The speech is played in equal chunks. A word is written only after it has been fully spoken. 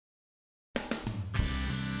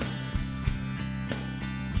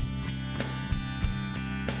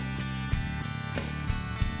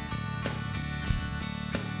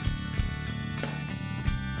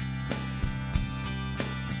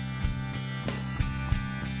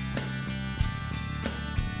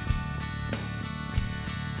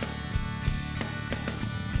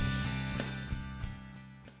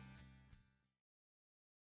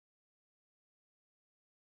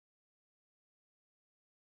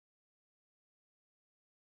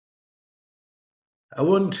I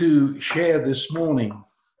want to share this morning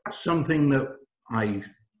something that I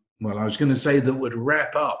was going to say that would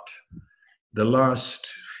wrap up the last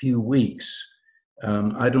few weeks.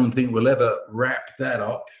 I don't think we'll ever wrap that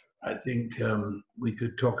up. I think we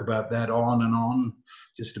could talk about that on and on,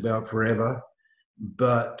 just about forever.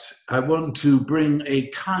 But I want to bring a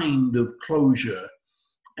kind of closure,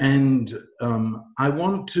 and I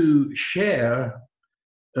want to share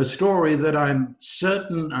a story that I'm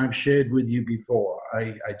certain I've shared with you before.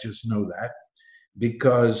 I just know that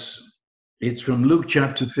because it's from Luke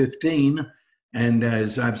chapter 15. And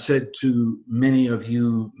as I've said to many of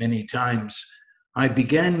you many times, I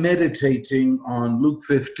began meditating on Luke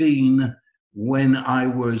 15 when I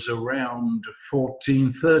was around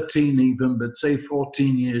 14, 13 even, but say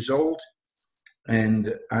 14 years old.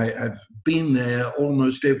 And I've been there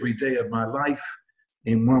almost every day of my life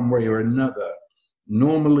in one way or another.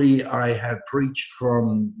 Normally, I have preached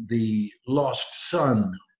from the lost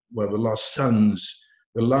son, the lost sons,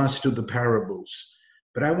 the last of the parables.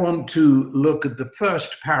 But I want to look at the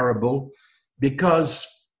first parable because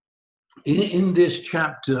in this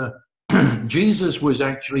chapter, Jesus was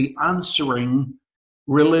actually answering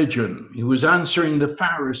religion. He was answering the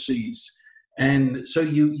Pharisees. And so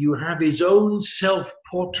you have his own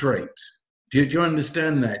self-portrait. Do you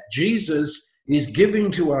understand that? Jesus is giving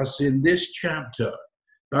to us in this chapter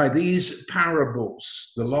by these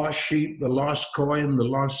parables, the lost sheep, the lost coin, the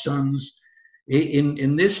lost sons.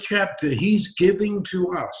 In this chapter, he's giving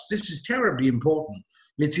to us, this is terribly important,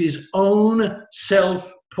 it's his own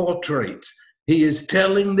self-portrait. He is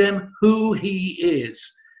telling them who he is,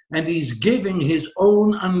 and he's giving his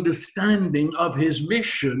own understanding of his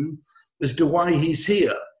mission as to why he's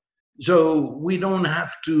here. So we don't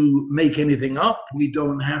have to make anything up. We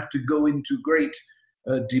don't have to go into great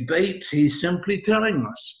debate. He's simply telling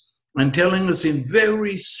us, and telling us in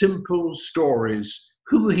very simple stories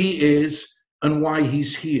who he is and why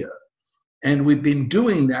he's here. And we've been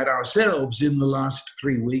doing that ourselves in the last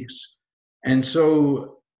 3 weeks. And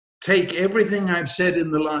so take everything I've said in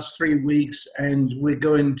the last 3 weeks, and we're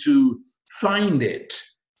going to find it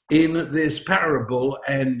in this parable,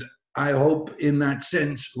 and I hope in that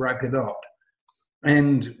sense wrap it up.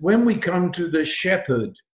 And when we come to the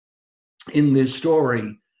shepherd in this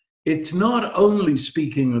story, it's not only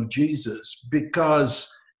speaking of Jesus, because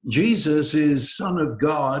Jesus is Son of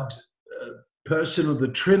God, person of the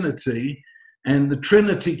Trinity, and the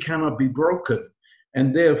Trinity cannot be broken.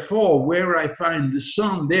 And therefore, where I find the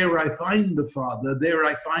Son, there I find the Father, there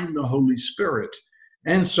I find the Holy Spirit.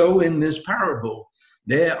 And so in this parable,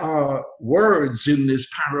 there are words in this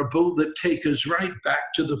parable that take us right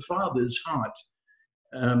back to the Father's heart.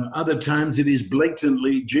 Other times it is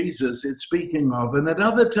blatantly Jesus it's speaking of, and at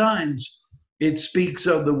other times it speaks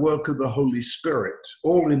of the work of the Holy Spirit,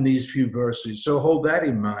 all in these few verses. So hold that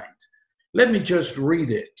in mind. Let me just read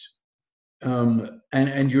it.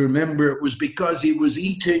 And you remember it was because he was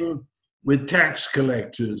eating with tax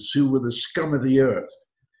collectors who were the scum of the earth.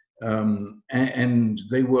 And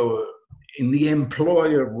they were in the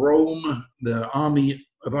employ of Rome, the army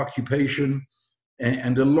of occupation,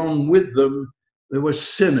 and along with them, there were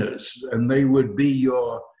sinners, and they would be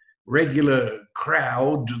your regular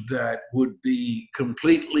crowd that would be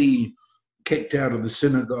completely kicked out of the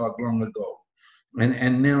synagogue long ago.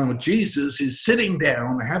 And now Jesus is sitting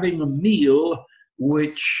down having a meal,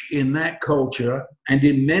 which in that culture and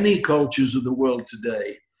in many cultures of the world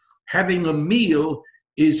today, having a meal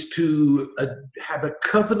is to have a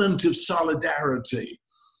covenant of solidarity.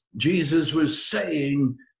 Jesus was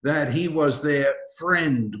saying that he was their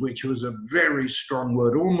friend, which was a very strong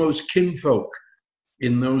word, almost kinfolk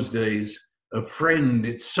in those days. A friend,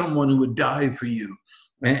 it's someone who would die for you.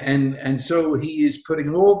 And so he is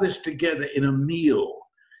putting all this together in a meal,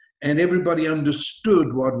 and everybody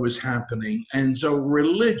understood what was happening. And so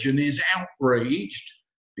religion is outraged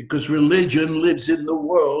because religion lives in the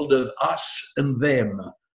world of us and them.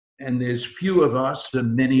 And there's few of us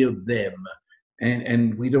and many of them.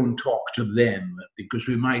 And we don't talk to them because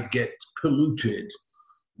we might get polluted.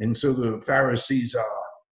 And so the Pharisees are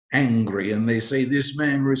angry, and they say, this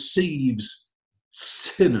man receives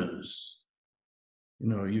sinners. You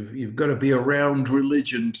know, you've got to be around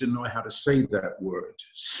religion to know how to say that word,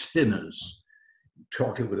 sinners.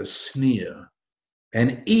 Talk it with a sneer.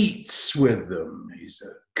 And eats with them. He's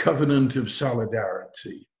a covenant of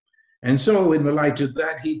solidarity. And so in the light of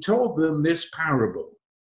that, he told them this parable.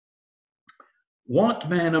 What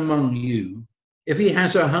man among you, if he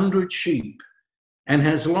has 100 sheep and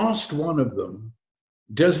has lost one of them,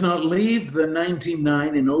 does not leave the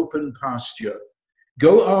 99 in open pasture,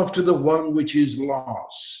 go after the one which is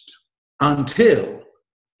lost until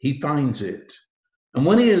he finds it? And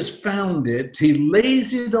when he has found it, he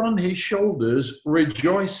lays it on his shoulders,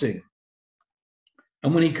 rejoicing.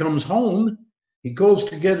 And when he comes home, he calls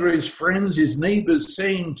together his friends, his neighbors,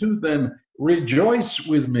 saying to them, rejoice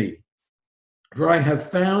with me, for I have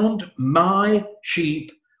found my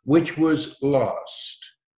sheep which was lost.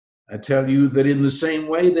 I tell you that in the same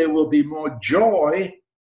way there will be more joy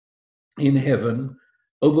in heaven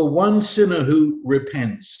over one sinner who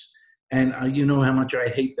repents. And you know how much I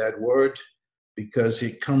hate that word, because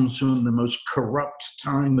it comes from the most corrupt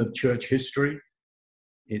time of church history.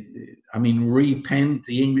 Repent,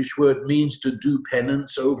 the English word, means to do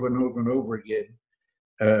penance over and over and over again,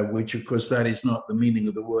 which, of course, that is not the meaning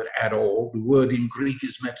of the word at all. The word in Greek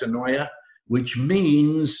is metanoia, which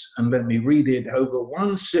means, and let me read it, over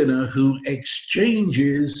one sinner who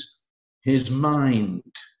exchanges his mind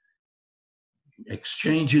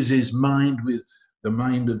with the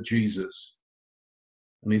mind of Jesus.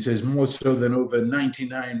 And he says, more so than over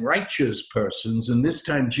 99 righteous persons, and this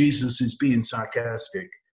time Jesus is being sarcastic.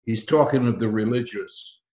 He's talking of the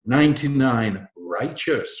religious. 99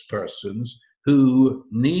 righteous persons who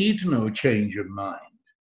need no change of mind.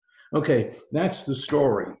 Okay, that's the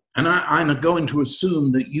story. And I'm going to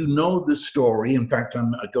assume that you know the story. In fact,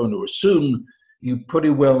 I'm going to assume you pretty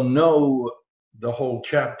well know the whole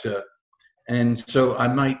chapter. And so I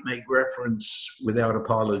might make reference without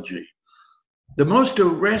apology. The most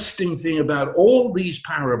arresting thing about all these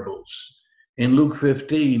parables in Luke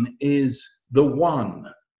 15 is the one.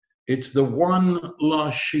 It's the one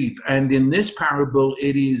lost sheep. And in this parable,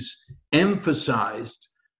 it is emphasized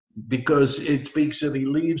because it speaks of he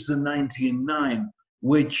leaves the 99,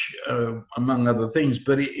 which, among other things,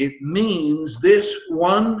 but it means this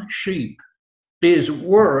one sheep is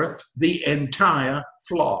worth the entire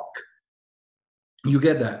flock. You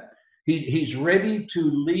get that? He's ready to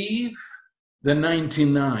leave the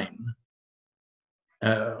 99.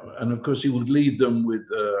 And of course, he would leave them with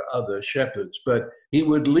other shepherds, but he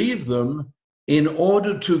would leave them in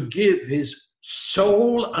order to give his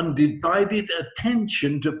sole undivided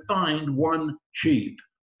attention to find one sheep.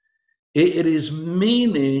 It is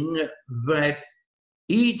meaning that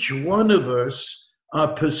each one of us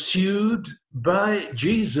are pursued by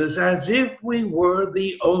Jesus as if we were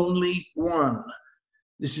the only one.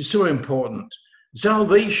 This is so important.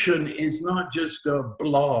 Salvation is not just a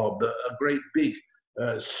blob, a great big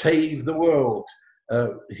save the world.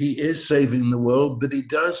 He is saving the world, but he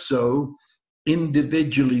does so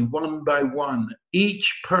individually, one by one.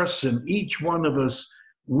 Each person, each one of us,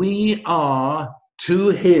 we are to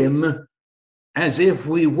him as if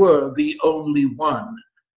we were the only one.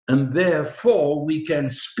 And therefore, we can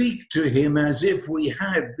speak to him as if we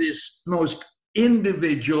had this most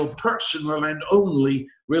individual, personal, and only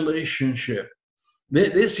relationship.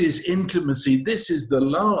 This is intimacy. This is the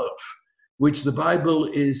love which the Bible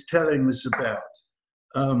is telling us about.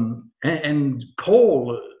 And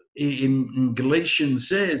Paul in Galatians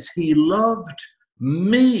says, he loved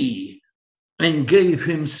me and gave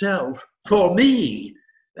himself for me.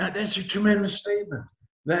 That's a tremendous statement,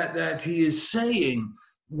 that he is saying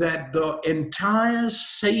that the entire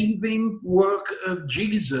saving work of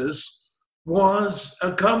Jesus was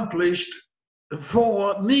accomplished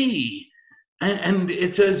for me. And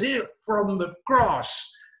it's as if from the cross,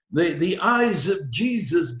 the eyes of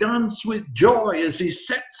Jesus dance with joy as he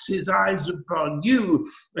sets his eyes upon you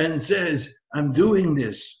and says, I'm doing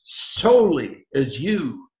this solely as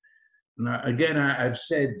you. Now, again, I've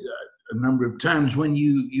said a number of times, when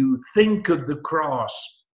you think of the cross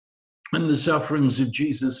and the sufferings of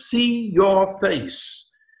Jesus, see your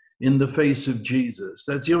face in the face of Jesus.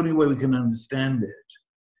 That's the only way we can understand it.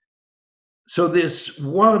 So this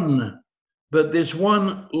one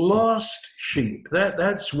lost sheep,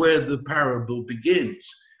 that's where the parable begins.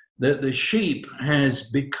 That the sheep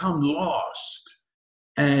has become lost,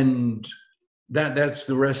 and that's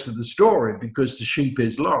the rest of the story, because the sheep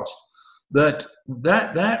is lost. But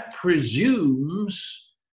that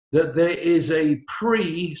presumes that there is a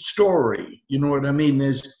pre-story. You know what I mean?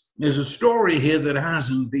 There's a story here that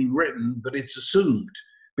hasn't been written, but it's assumed,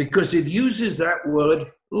 because it uses that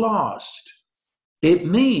word lost. It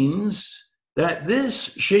means that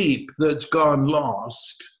this sheep that's gone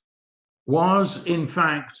lost was in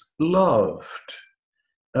fact loved.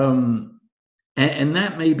 And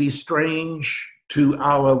that may be strange to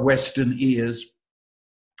our Western ears,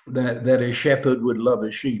 that a shepherd would love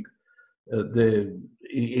a sheep.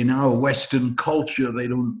 In our Western culture, they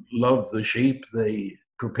don't love the sheep, they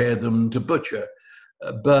prepare them to butcher.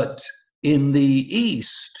 But in the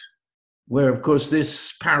East, where of course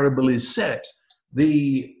this parable is set,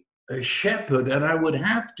 the shepherd, and I would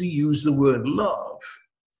have to use the word love,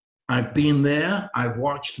 I've been there, I've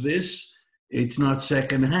watched this. It's not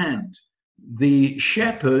secondhand. The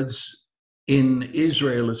shepherds in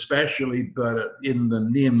Israel especially, but in the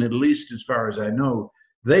near Middle East, as far as I know,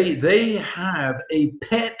 they have a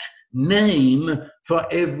pet name for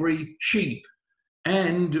every sheep.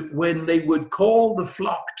 And when they would call the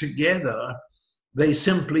flock together, they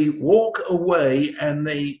simply walk away and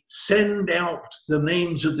they send out the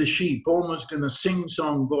names of the sheep almost in a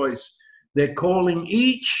sing-song voice. They're calling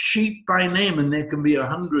each sheep by name, and there can be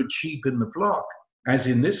 100 sheep in the flock, as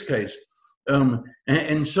in this case.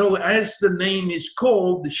 And so as the name is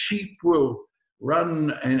called, the sheep will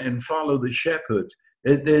run and follow the shepherd.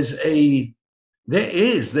 There is a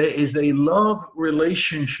love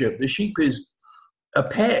relationship. The sheep is a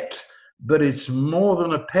pet, but it's more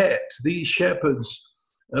than a pet. These shepherds,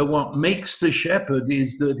 what makes the shepherd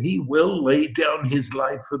is that he will lay down his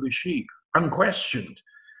life for the sheep, unquestioned.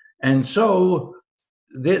 And so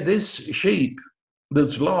this sheep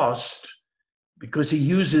that's lost, because he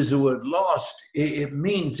uses the word lost, it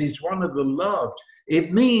means it's one of the loved.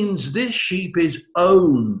 It means this sheep is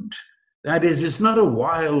owned. That is, it's not a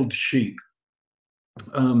wild sheep.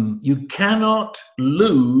 You cannot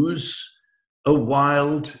lose a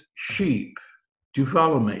wild sheep. Do you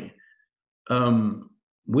follow me?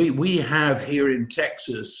 We have here in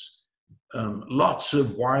Texas lots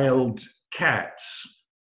of wild cats,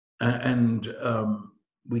 and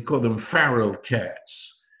we call them feral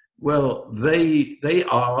cats. Well, they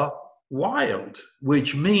are wild,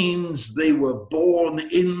 which means they were born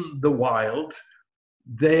in the wild.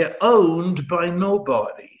 They're owned by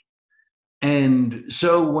nobody. And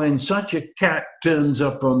so when such a cat turns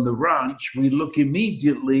up on the ranch, we look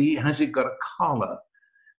immediately, has it got a collar?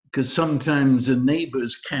 Because sometimes a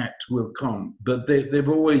neighbor's cat will come, but they've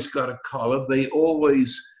always got a collar. They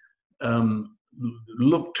always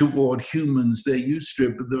look toward humans. They're used to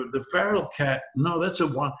it. But the feral cat, no, that's a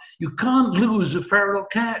one. You can't lose a feral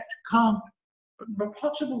cat. Can't. Not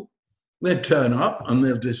possible. They'll turn up and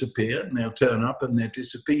they'll disappear, and they'll turn up and they'll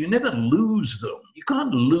disappear. You never lose them. You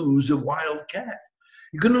can't lose a wild cat.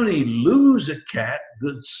 You can only lose a cat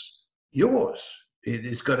that's yours.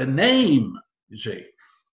 It's got a name, you see.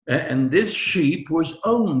 And this sheep was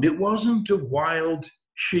owned. It wasn't a wild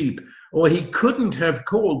sheep, or he couldn't have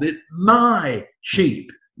called it my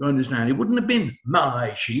sheep. You understand? It wouldn't have been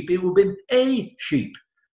my sheep. It would have been a sheep.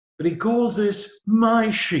 But he calls this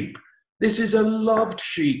my sheep. This is a loved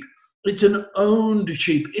sheep. It's an owned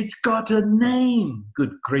sheep. It's got a name.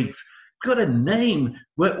 Good grief. It's got a name.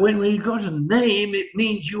 When you've got a name, it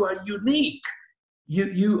means you are unique.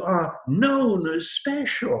 You are known as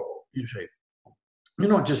special, you see. You're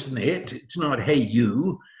not just an it. It's not, hey,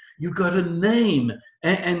 you. You've got a name.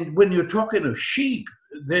 And when you're talking of sheep,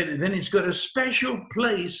 then it's got a special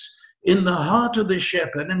place in the heart of the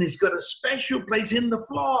shepherd, and it's got a special place in the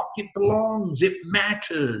flock. It belongs. It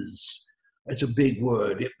matters. That's a big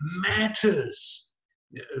word. It matters.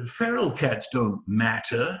 Feral cats don't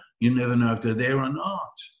matter. You never know if they're there or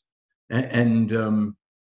not. And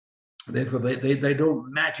therefore, they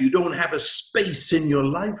don't matter. You don't have a space in your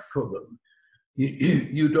life for them.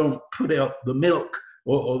 You don't put out the milk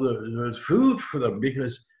or the food for them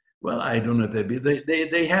because, well, I don't know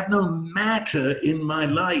if they have no matter in my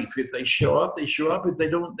life. If they show up, they show up. If they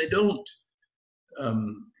don't, they don't.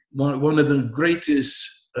 One of the greatest,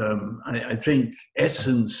 I think,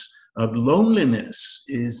 essence of loneliness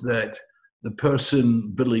is that the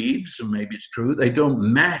person believes, and maybe it's true, they don't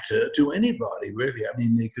matter to anybody, really. I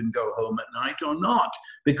mean, they can go home at night or not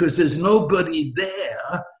because there's nobody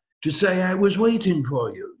there to say, I was waiting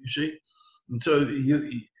for you, you see? And so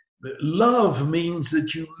love means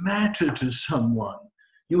that you matter to someone.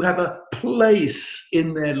 You have a place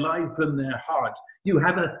in their life and their heart. You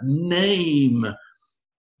have a name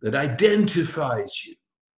that identifies you.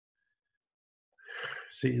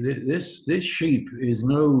 See, this sheep is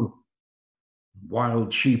no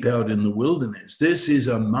wild sheep out in the wilderness. This is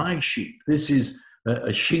a my sheep. This is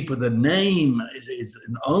a sheep with a name. It's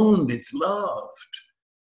owned. It's loved.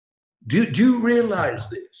 Do you realize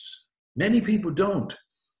this? Many people don't.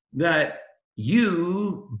 That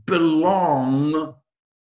you belong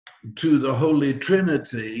to the Holy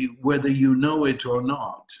Trinity, whether you know it or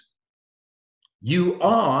not. You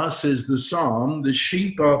are, says the Psalm, the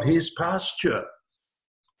sheep of his pasture.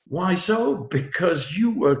 Why so? Because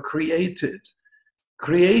you were created,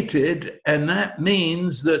 and that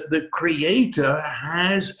means that the Creator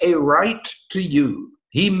has a right to you.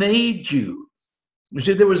 He made you. You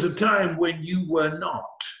see, there was a time when you were not.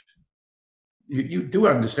 You do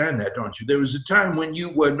understand that, don't you? There was a time when you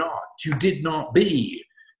were not. You did not be.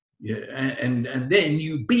 Yeah, and then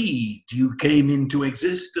you came into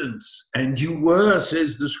existence, and you were,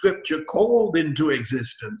 says the scripture, called into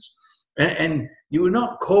existence. And you were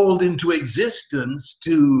not called into existence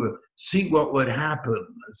to see what would happen,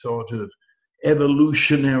 a sort of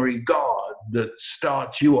evolutionary God that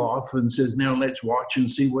starts you off and says, now let's watch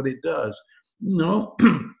and see what it does. No,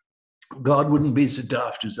 God wouldn't be so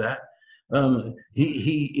daft as that.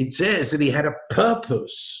 It says that he had a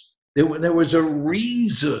purpose. There was a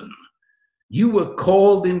reason. You were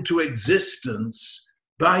called into existence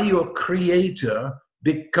by your Creator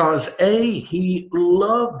because he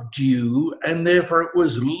loved you, and therefore it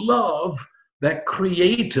was love that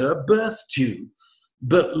Creator birthed you.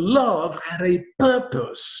 But love had a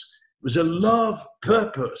purpose. It was a love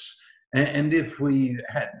purpose. And if we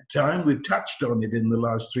had time, we've touched on it in the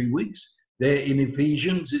last 3 weeks. There in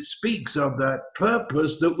Ephesians, it speaks of that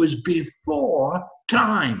purpose that was before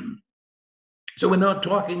time. So we're not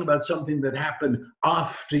talking about something that happened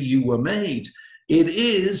after you were made.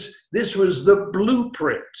 This was the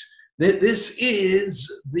blueprint. This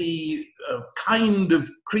is the kind of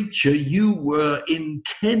creature you were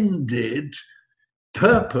intended,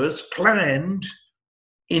 purpose, planned,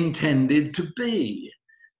 intended to be.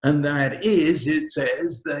 And that is, it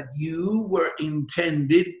says that you were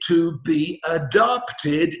intended to be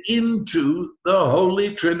adopted into the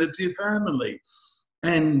Holy Trinity family.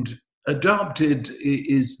 And adopted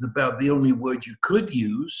is about the only word you could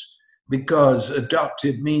use, because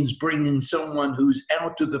adopted means bringing someone who's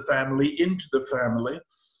out of the family into the family.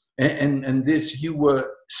 And this, you were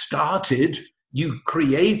started, you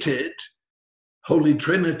created. Holy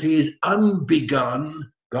Trinity is unbegun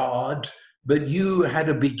God, but you had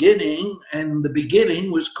a beginning, and the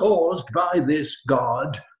beginning was caused by this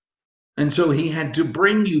God. And so he had to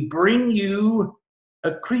bring you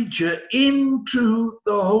a creature into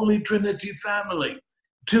the Holy Trinity family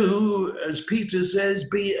to, as Peter says,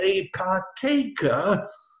 be a partaker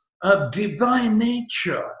of divine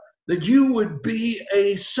nature, that you would be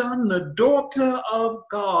a son, a daughter of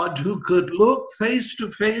God who could look face to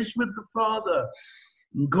face with the Father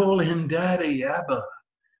and call him Daddy, Abba.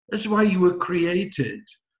 That's why you were created.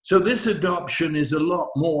 So this adoption is a lot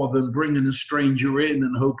more than bringing a stranger in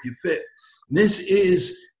and hope you fit. This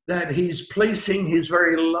is that he's placing his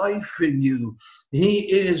very life in you.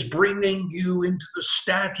 He is bringing you into the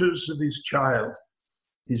status of his child.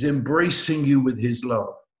 He's embracing you with his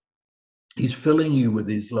love. He's filling you with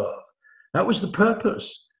his love. That was the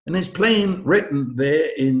purpose. And it's plain written there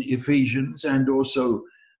in Ephesians, and also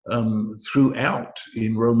throughout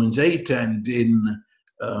in Romans 8 and in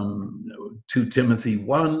 2 Timothy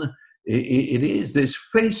 1. It is this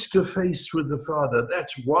face-to-face with the Father.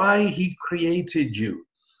 That's why he created you.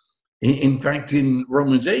 In fact, in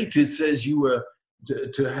Romans 8, it says you were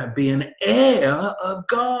to be an heir of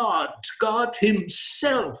God. God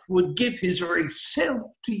himself would give his very self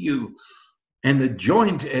to you, and a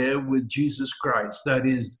joint heir with Jesus Christ. That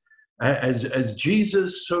is, as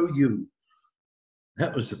Jesus, so you.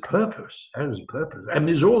 That was the purpose. That was the purpose. And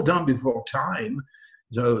it's all done before time.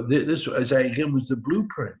 So this, as I again, was the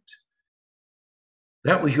blueprint.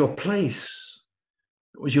 That was your place.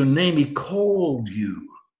 It was your name. He called you,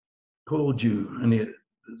 and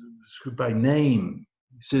by name.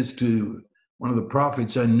 He says to one of the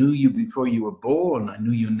prophets, I knew you before you were born. I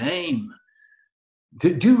knew your name.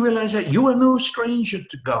 Do you realize that you are no stranger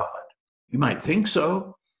to God? You might think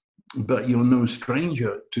so, but you're no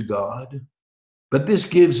stranger to God. But this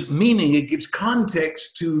gives meaning, it gives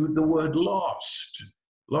context to the word lost.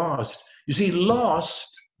 Lost. You see, lost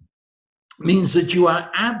means that you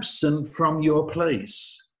are absent from your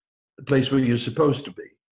place, the place where you're supposed to be,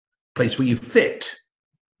 the place where you fit.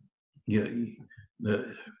 You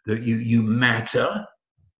matter,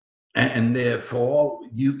 and therefore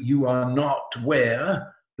you are not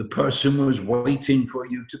where the person was waiting for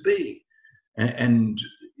you to be. And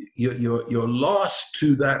you're lost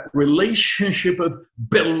to that relationship of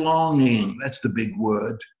belonging. That's the big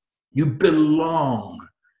word. You belong.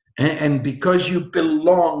 And because you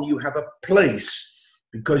belong, you have a place.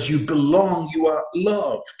 Because you belong, you are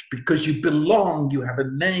loved. Because you belong, you have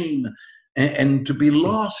a name. And to be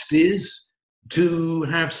lost is to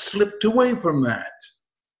have slipped away from that.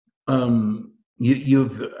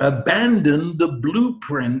 You've abandoned the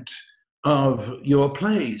blueprint of your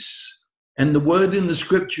place. And the word in the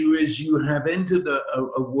scripture is you have entered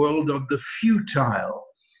a world of the futile.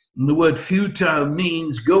 And the word futile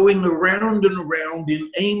means going around and around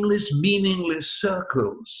in aimless, meaningless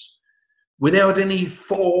circles without any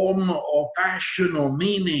form or fashion or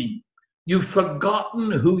meaning. You've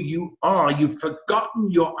forgotten who you are. You've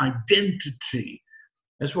forgotten your identity.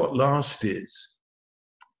 That's what lost is.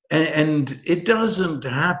 And it doesn't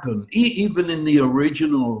happen, even in the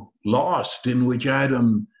original Lost, in which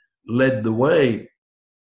Adam led the way.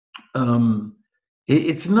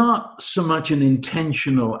 It's not so much an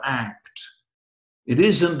intentional act. It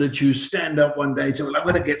isn't that you stand up one day and say, well, I'm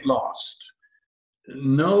going to get lost.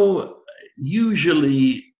 No,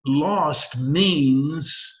 usually lost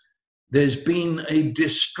means there's been a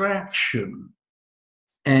distraction.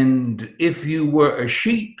 And if you were a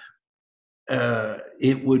sheep,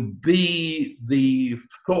 it would be the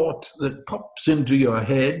thought that pops into your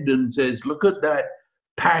head and says, look at that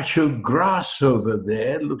patch of grass over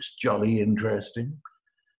there, looks jolly interesting.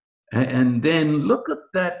 And then look at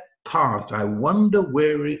that path. I wonder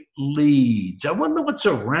where it leads. I wonder what's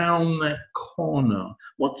around that corner.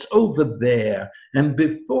 What's over there? And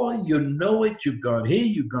before you know it, you've gone here,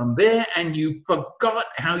 you've gone there, and you forgot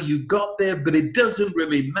how you got there, but it doesn't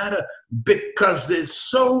really matter because there's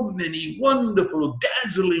so many wonderful,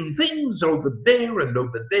 dazzling things over there and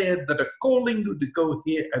over there that are calling you to go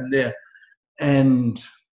here and there. And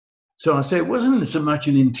so I say it wasn't so much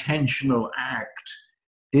an intentional act.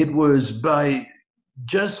 It was by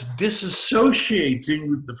just disassociating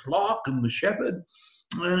with the flock and the shepherd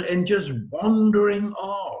and just wandering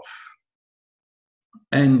off.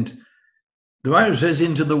 And the Bible says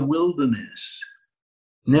into the wilderness.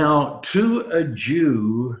 Now, to a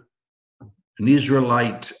Jew, an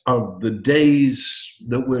Israelite of the days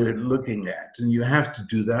that we're looking at, and you have to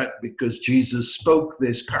do that because Jesus spoke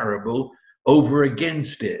this parable over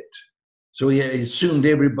against it. So he assumed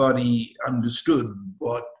everybody understood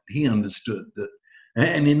what he understood.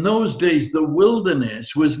 And in those days, the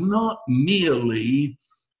wilderness was not merely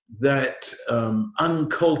that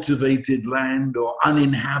uncultivated land or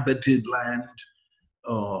uninhabited land.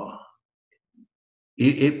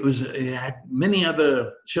 It had many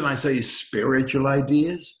other, shall I say, spiritual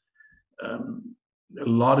ideas. A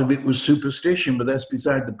lot of it was superstition, but that's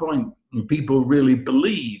beside the point. People really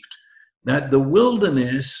believed that the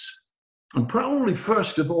wilderness, and probably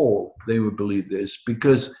first of all, they would believe this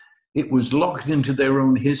because it was locked into their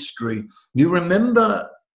own history. You remember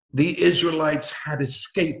the Israelites had a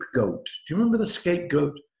scapegoat. Do you remember the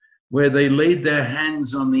scapegoat? Where they laid their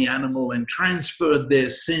hands on the animal and transferred their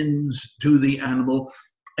sins to the animal.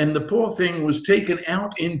 And the poor thing was taken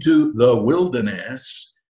out into the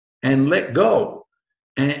wilderness and let go.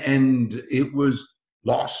 And it was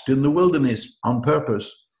lost in the wilderness on purpose.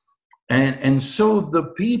 And so the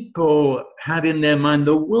people had in their mind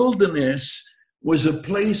the wilderness was a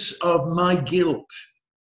place of my guilt.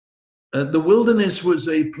 The wilderness was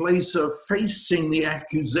a place of facing the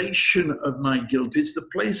accusation of my guilt. It's the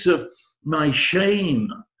place of my shame.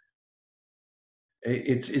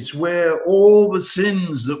 It's where all the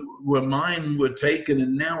sins that were mine were taken,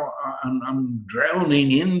 and now I'm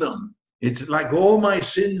drowning in them. It's like all my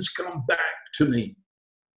sins come back to me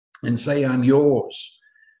and say, I'm yours.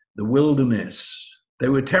 The wilderness. They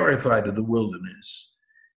were terrified of the wilderness.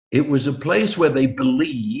 It was a place where they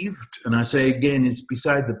believed, and I say again, it's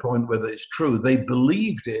beside the point whether it's true, they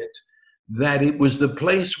believed it, that it was the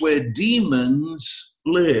place where demons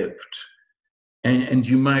lived. And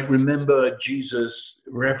you might remember Jesus'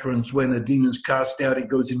 reference when a demon's cast out, it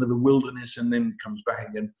goes into the wilderness and then comes back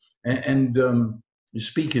again. And you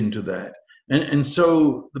speak into that. And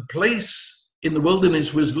so the place in the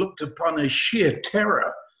wilderness was looked upon as sheer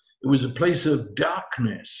terror. It was a place of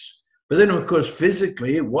darkness. But then, of course,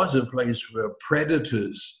 physically, it was a place where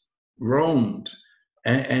predators roamed.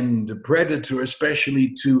 And the predator,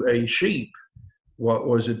 especially to a sheep,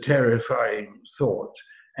 was a terrifying thought.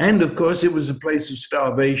 And, of course, it was a place of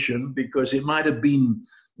starvation because it might have been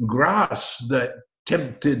grass that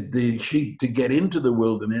tempted the sheep to get into the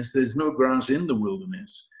wilderness. There's no grass in the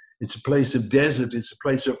wilderness. It's a place of desert. It's a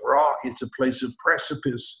place of rock. It's a place of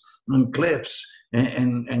precipice and cliffs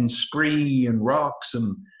and spree and rocks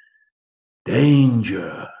and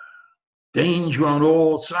danger on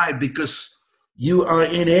all sides because you are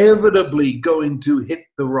inevitably going to hit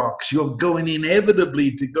the rocks. You're going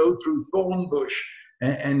inevitably to go through thorn bush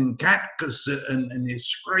and cactus and it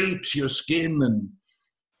scrapes your skin and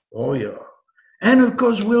oh yeah. And of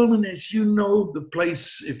course, wilderness, you know the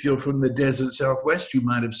place, if you're from the desert Southwest, you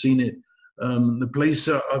might have seen it, the place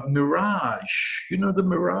of mirage. You know the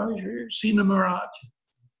mirage? Have you seen a mirage?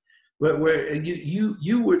 Where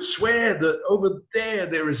you would swear that over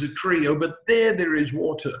there is a tree, over there is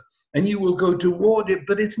water, and you will go toward it,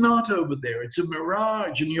 but it's not over there. It's a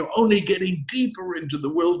mirage, and you're only getting deeper into the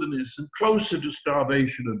wilderness and closer to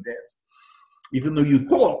starvation and death, even though you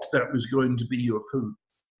thought that was going to be your food.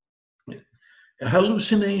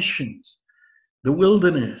 Hallucinations, the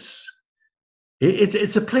wilderness.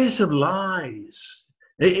 It's a place of lies.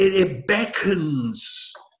 It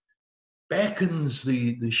beckons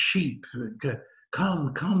the sheep.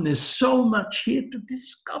 Come, there's so much here to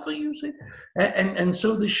discover, you see. And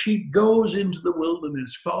so the sheep goes into the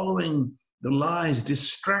wilderness, following the lies,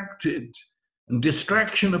 distracted, and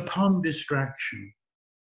distraction upon distraction.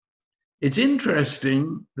 It's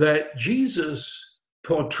interesting that Jesus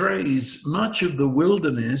portrays much of the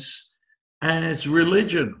wilderness as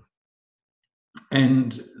religion.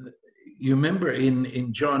 And you remember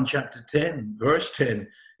in John chapter 10, verse 10,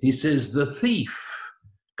 he says, the thief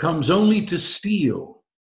comes only to steal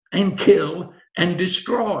and kill and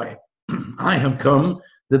destroy. I have come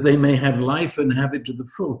that they may have life and have it to the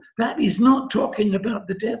full. That is not talking about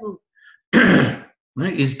the devil.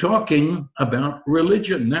 He's talking about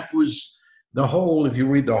religion. That was the whole, if you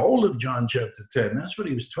read the whole of John chapter 10, that's what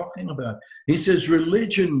he was talking about. He says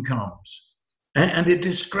religion comes and it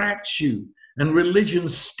distracts you, and religion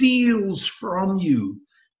steals from you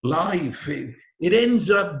life. It ends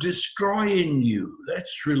up destroying you.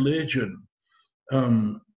 That's religion.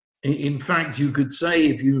 In fact, you could say,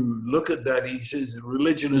 if you look at that, he says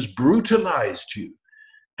religion has brutalized you.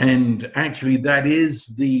 And actually, that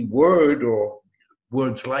is the word, or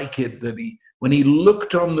words like it, that when he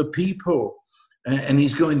looked on the people and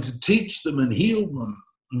he's going to teach them and heal them,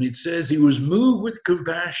 and it says he was moved with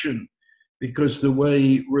compassion because the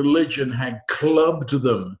way religion had clubbed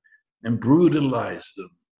them and brutalized them.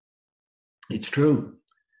 It's true.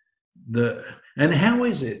 And how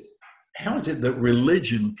is it that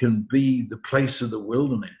religion can be the place of the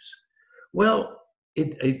wilderness? Well,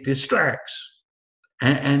 it distracts.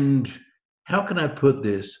 And how can I put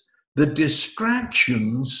this? The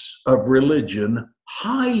distractions of religion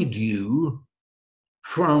hide you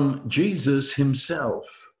from Jesus himself.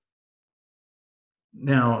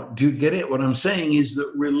 Now, do you get it? What I'm saying is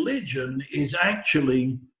that religion is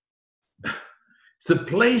actually the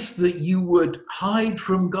place that you would hide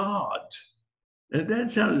from God. And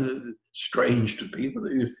that sounds strange to people,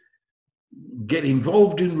 that you get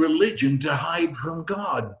involved in religion to hide from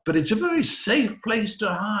God. But it's a very safe place to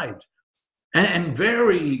hide. And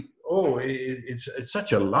it's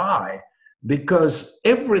such a lie, because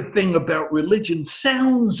everything about religion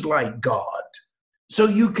sounds like God. So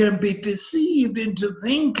you can be deceived into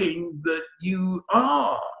thinking that you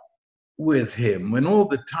are with him, when all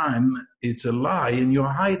the time it's a lie and you're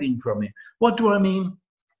hiding from him. What do I mean?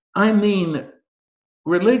 I mean,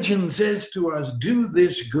 religion says to us, do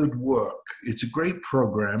this good work. It's a great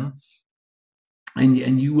program, and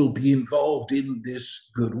you will be involved in this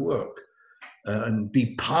good work and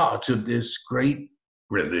be part of this great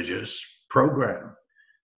religious program.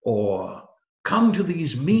 Or come to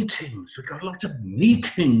these meetings. We've got lots of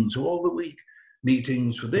meetings all the week.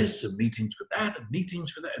 Meetings for this and meetings for that and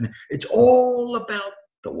meetings for that. And it's all about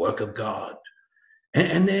the work of God.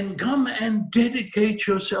 And then come and dedicate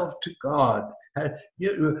yourself to God.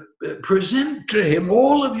 Present to him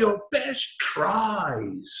all of your best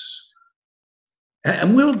tries.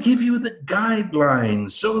 And we'll give you the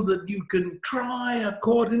guidelines so that you can try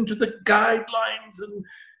according to the guidelines and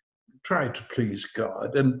try to please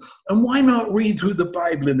God. And why not read through the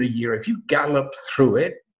Bible in a year? If you gallop through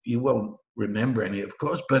it, you won't remember any, of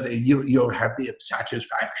course, but you'll have the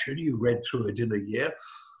satisfaction. You read through it in a year.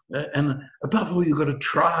 And above all, you've got to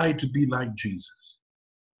try to be like Jesus.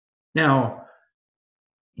 Now,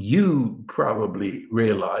 you probably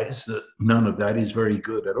realize that none of that is very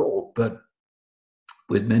good at all, but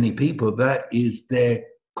with many people, that is their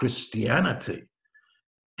Christianity.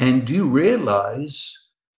 And do you realize,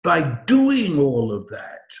 by doing all of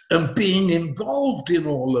that and being involved in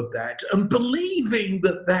all of that and believing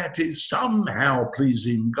that that is somehow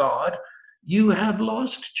pleasing God, you have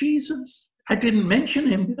lost Jesus? I didn't mention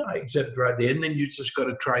him, did I? Except right there. And then you just got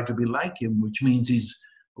to try to be like him, which means he's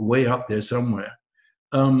way up there somewhere.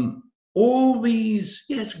 All these,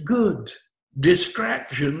 yes, good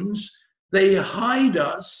distractions, they hide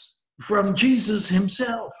us from Jesus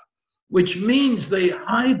himself, which means they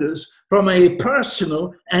hide us from a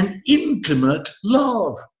personal and intimate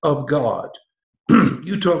love of God.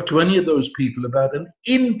 You talk to any of those people about an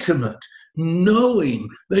intimate knowing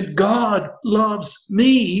that God loves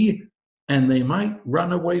me, and they might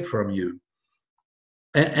run away from you.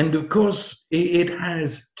 And of course, it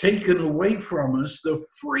has taken away from us the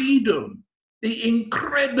freedom, the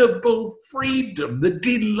incredible freedom, the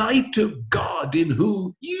delight of God in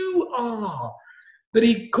who you are, that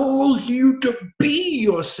he calls you to be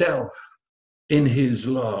yourself in his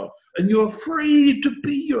love. And you're free to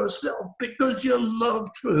be yourself because you're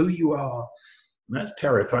loved for who you are. And that's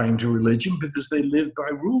terrifying to religion, because they live by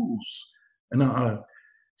rules. And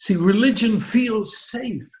see, religion feels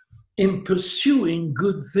safe. in pursuing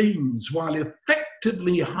good things while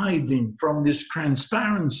effectively hiding from this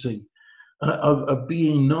transparency of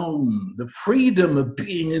being known, the freedom of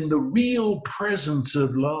being in the real presence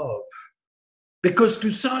of love. Because to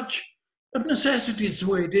such, of necessity, it's the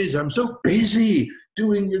way it is. I'm so busy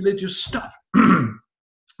doing religious stuff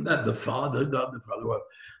that the Father, God the Father, well,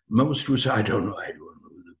 most would say, I don't know who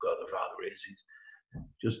the God the Father is. He's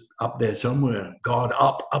just up there somewhere. God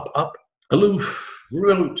up, aloof,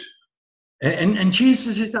 remote. And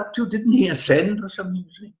Jesus is up to, didn't he ascend or something?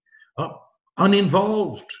 Up,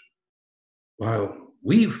 uninvolved. Well,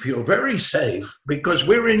 we feel very safe because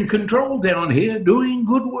we're in control down here doing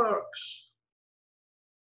good works.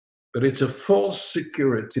 But it's a false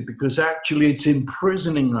security because actually it's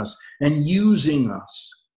imprisoning us and using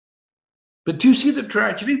us. But do you see the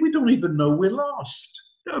tragedy? We don't even know we're lost.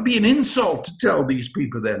 It would be an insult to tell these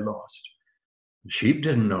people they're lost. The sheep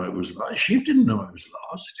didn't know it was lost. Sheep didn't know it was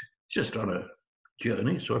lost. It's just on a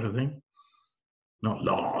journey sort of thing. Not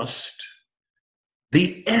lost.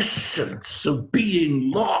 The essence of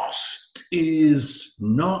being lost is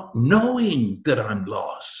not knowing that I'm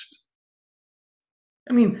lost.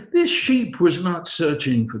 I mean, this sheep was not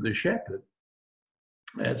searching for the shepherd,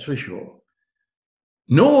 that's for sure.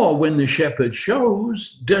 Nor, when the shepherd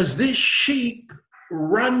shows, does this sheep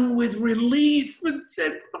run with relief and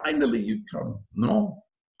said, finally you've come. No,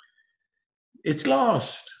 it's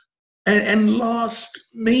lost. And lost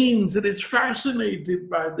means that it's fascinated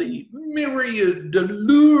by the myriad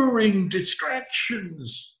alluring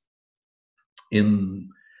distractions in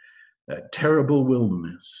that terrible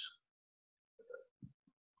wilderness.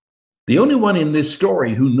 The only one in this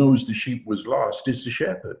story who knows the sheep was lost is the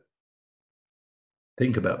shepherd.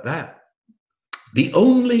 Think about that. The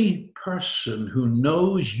only person who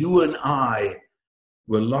knows you and I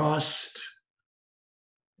were lost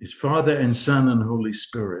is Father and Son and Holy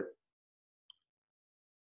Spirit.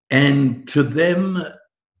 And to them,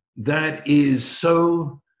 that is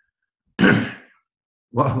so,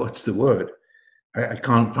 well, what's the word? I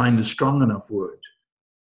can't find a strong enough word.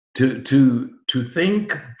 To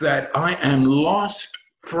think that I am lost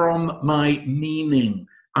from my meaning.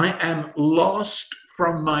 I am lost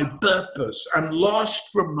from my purpose. I'm lost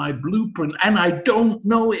from my blueprint, and I don't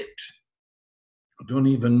know it. I don't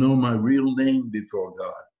even know my real name before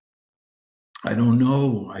God. I don't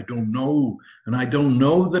know, and I don't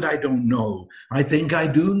know that I don't know. I think I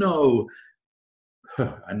do know.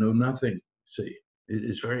 I know nothing, see.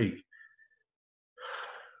 It's very...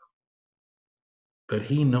 But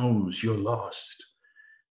he knows you're lost.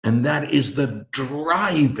 And that is the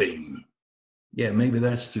driving, maybe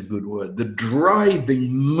that's the good word, the driving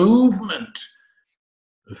movement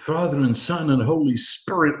of Father and Son and Holy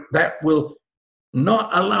Spirit that will not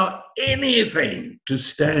allow anything to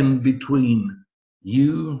stand between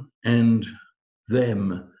you and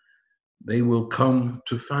them. They will come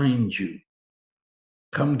to find you,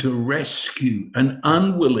 come to rescue an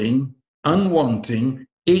unwilling, unwanting,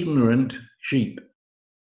 ignorant sheep.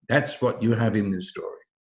 That's what you have in this story.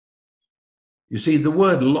 You see, the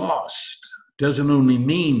word lost doesn't only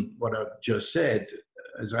mean what I've just said.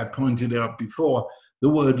 As I pointed out before, the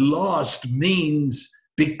word lost means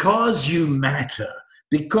because you matter,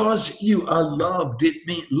 because you are loved.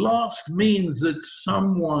 Lost means that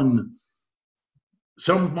someone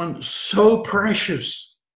so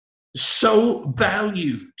precious, so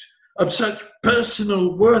valued, of such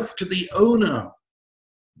personal worth to the owner,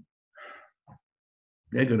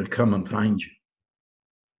 they're going to come and find you.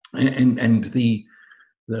 And the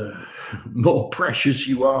more precious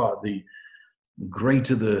you are, the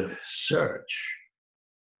greater the search.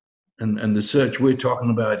 And the search we're talking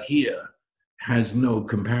about here has no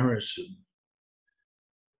comparison.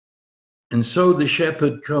 And so the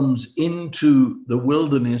shepherd comes into the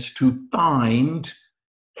wilderness to find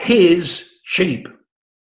his sheep.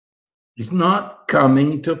 He's not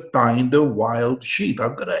coming to find a wild sheep.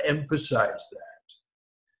 I've got to emphasize that.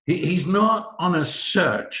 He's not on a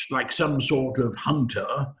search like some sort of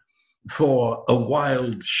hunter for a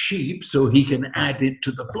wild sheep so he can add it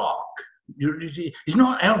to the flock. He's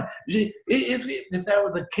not out. If that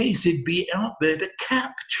were the case, he'd be out there to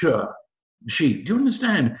capture sheep. Do you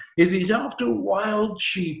understand? If he's after wild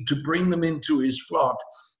sheep to bring them into his flock,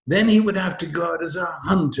 then he would have to go out as a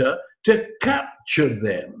hunter to capture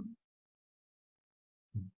them.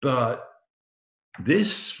 But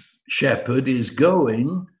this shepherd is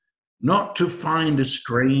going not to find a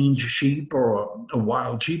strange sheep or a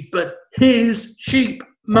wild sheep, but his sheep,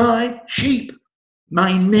 my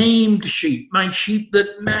named sheep, my sheep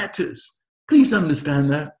that matters. Please understand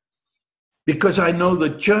that. Because I know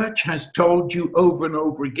the church has told you over and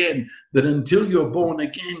over again that until you're born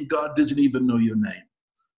again, God doesn't even know your name.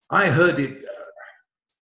 I heard it,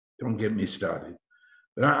 don't get me started,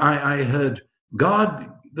 but I heard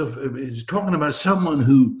God is talking about someone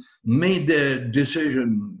who made their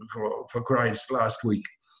decision for Christ last week.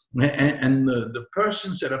 And the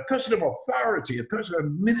person said, a person of authority, a person, a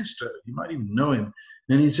minister, you might even know him.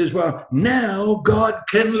 And he says, well, now God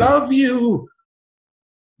can love you.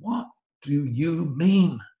 What do you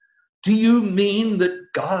mean? Do you mean that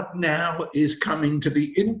God now is coming to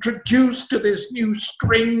be introduced to this new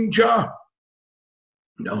stranger?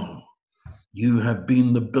 No. You have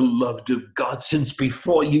been the beloved of God since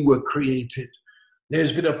before you were created.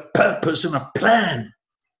 There's been a purpose and a plan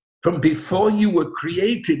from before you were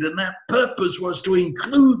created, and that purpose was to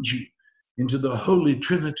include you into the Holy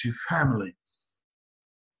Trinity family.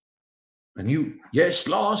 And you, yes,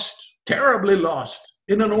 lost, terribly lost,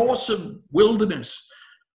 in an awesome wilderness.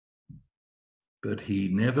 But he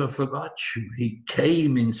never forgot you. He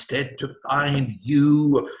came instead to find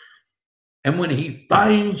you. And when he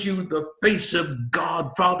finds you, the face of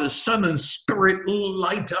God, Father, Son, and Spirit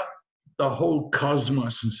light up the whole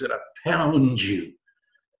cosmos and said, I found you.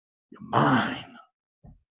 You're mine.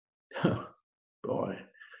 Boy,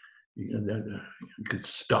 you could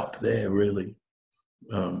stop there, really.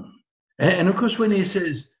 And of course, when he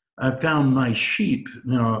says, I found my sheep,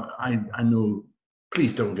 I know,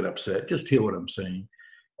 please don't get upset. Just hear what I'm saying.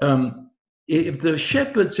 If the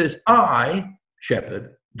shepherd says, I,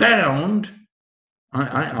 shepherd, found,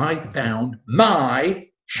 I found my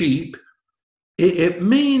sheep, it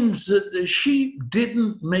means that the sheep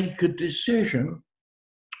didn't make a decision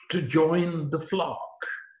to join the flock.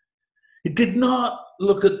 It did not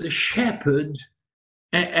look at the shepherd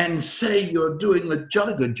and say, you're doing a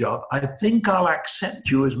jolly good job. I think I'll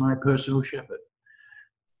accept you as my personal shepherd.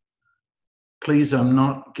 Please, I'm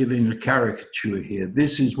not giving a caricature here.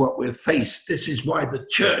 This is what we're faced. This is why the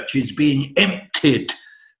church is being emptied.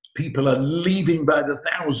 People are leaving by the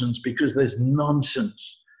thousands because there's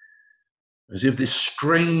nonsense. As if this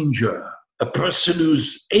stranger, a person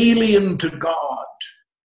who's alien to God,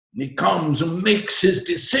 he comes and makes his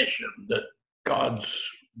decision that God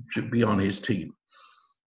should be on his team.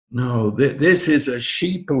 No, this is a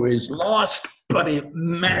sheep who is lost, but it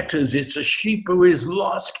matters. It's a sheep who is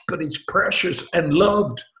lost, but it's precious and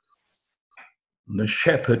loved. And the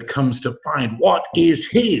shepherd comes to find what is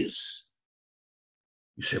his.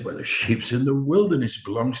 You say, well, the sheep's in the wilderness, it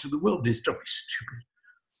belongs to the wilderness. Don't be stupid.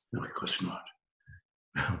 No, of course not.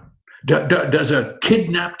 Does a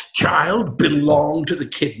kidnapped child belong to the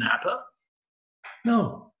kidnapper?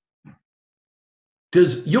 No.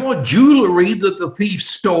 Does your jewelry that the thief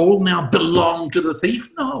stole now belong to the thief?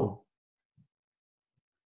 No.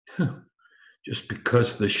 Just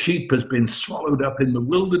because the sheep has been swallowed up in the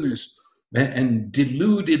wilderness and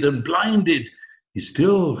deluded and blinded, is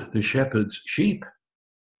still the shepherd's sheep.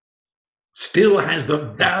 Still has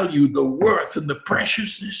the value, the worth, and the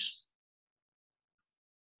preciousness.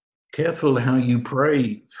 Careful how you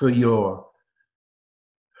pray for your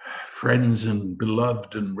friends and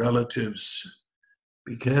beloved and relatives.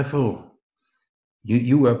 Be careful.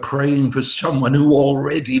 You are praying for someone who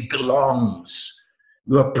already belongs.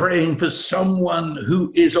 You are praying for someone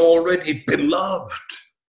who is already beloved.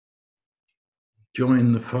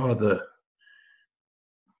 Join the Father.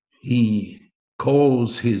 He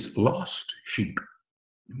calls his lost sheep,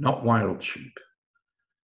 not wild sheep.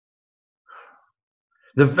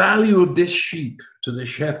 The value of this sheep to the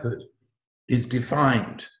shepherd is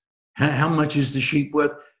defined. How much is the sheep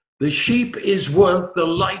worth? The sheep is worth the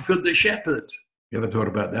life of the shepherd. You ever thought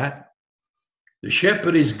about that? The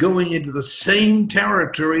shepherd is going into the same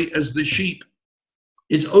territory as the sheep,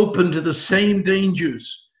 is open to the same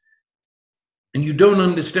dangers. And you don't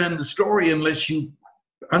understand the story unless you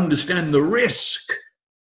understand the risk.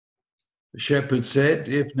 The shepherd said,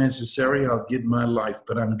 if necessary, I'll give my life,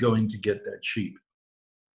 but I'm going to get that sheep.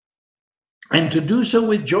 And to do so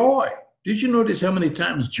with joy. Did you notice how many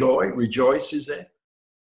times joy, rejoice is there?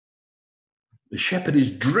 The shepherd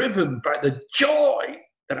is driven by the joy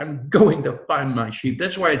that I'm going to find my sheep.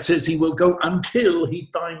 That's why it says he will go until he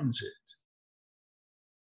finds it.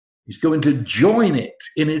 He's going to join it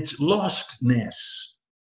in its lostness.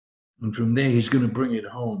 And from there, he's going to bring it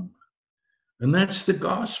home. And that's the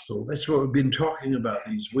gospel. That's what we've been talking about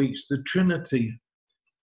these weeks. The Trinity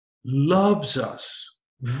loves us,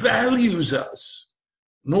 values us.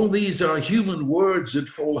 And all these are human words that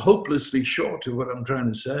fall hopelessly short of what I'm trying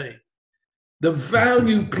to say. The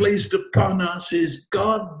value placed upon us is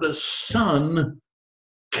God the Son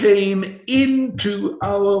came into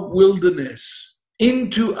our wilderness,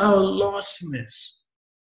 into our lostness,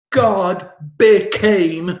 God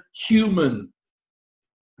became human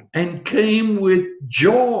and came with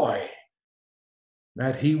joy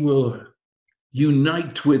that he will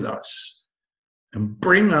unite with us and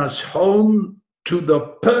bring us home to the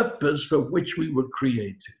purpose for which we were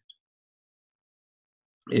created.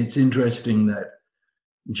 It's interesting that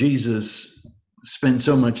Jesus spent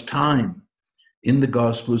so much time in the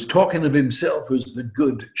Gospels talking of himself as the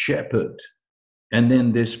good shepherd, and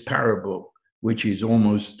then this parable, which is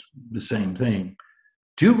almost the same thing.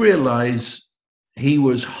 Do you realize he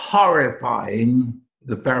was horrifying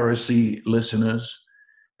the Pharisee listeners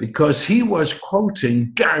because he was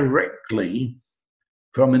quoting directly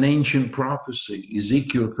from an ancient prophecy,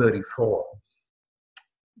 Ezekiel 34.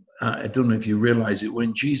 I don't know if you realize it,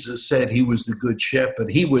 when Jesus said he was the good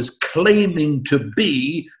shepherd, he was claiming to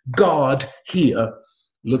be God here,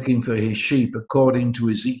 looking for his sheep, according to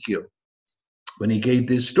Ezekiel. When he gave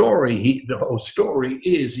this story, the whole story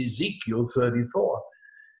is Ezekiel 34.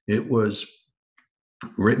 It was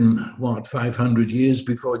written, 500 years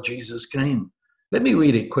before Jesus came. Let me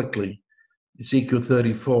read it quickly. Ezekiel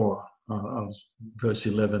 34, verse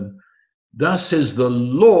 11. Thus says the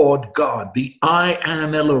Lord God, the I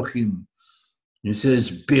am Elohim. He says,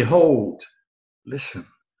 behold, listen,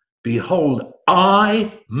 behold,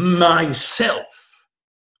 I myself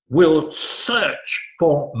will search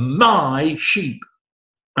for my sheep,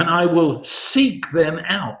 and I will seek them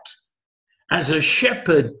out. As a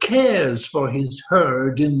shepherd cares for his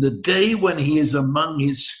herd in the day when he is among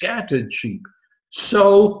his scattered sheep,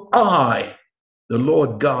 so I, the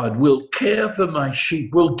Lord God, will care for my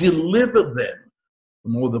sheep, will deliver them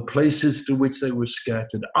from all the places to which they were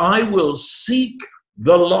scattered. I will seek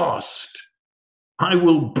the lost. I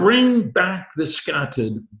will bring back the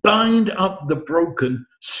scattered, bind up the broken,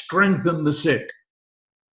 strengthen the sick.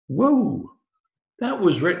 Whoa, that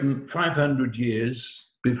was written 500 years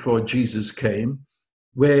before Jesus came,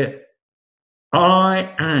 where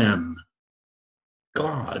I am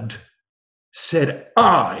God said,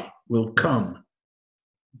 I will come.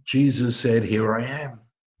 Jesus said, here I am.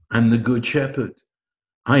 I'm the good shepherd.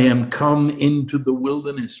 I am come into the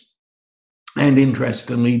wilderness. And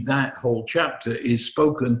interestingly, that whole chapter is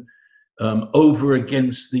spoken over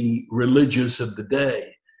against the religious of the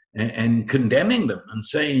day and condemning them and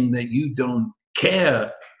saying that you don't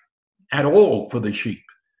care at all for the sheep.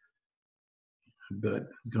 But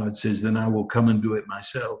God says, then I will come and do it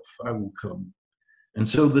myself. I will come. And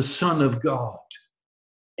so the Son of God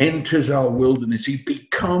enters our wilderness. He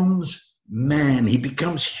becomes man. He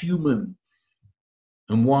becomes human.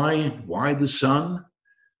 And why? Why the Son?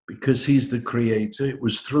 Because he's the creator. It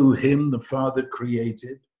was through him the Father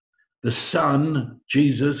created. The Son,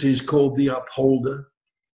 Jesus, is called the upholder.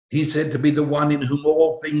 He's said to be the one in whom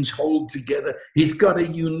all things hold together. He's got a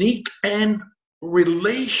unique and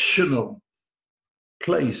relational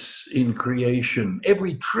place in creation.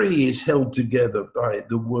 Every tree is held together by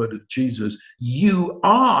the word of Jesus. You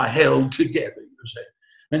are held together, you say.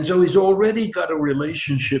 And so he's already got a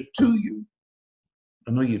relationship to you.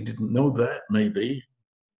 I know you didn't know that, maybe.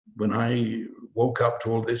 When I woke up to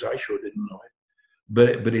all this, I sure didn't know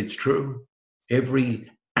it. But it's true. Every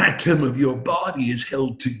atom of your body is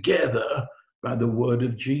held together by the word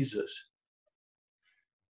of Jesus.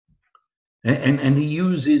 And he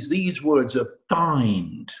uses these words of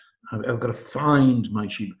find. I've got to find my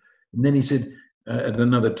sheep. And then he said, at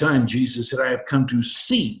another time, Jesus said, I have come to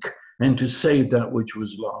seek and to save that which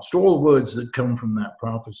was lost. All words that come from that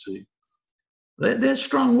prophecy. They're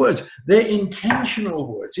strong words. They're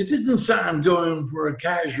intentional words. It doesn't say I'm going for a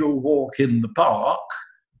casual walk in the park.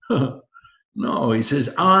 No, he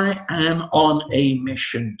says, I am on a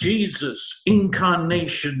mission. Jesus,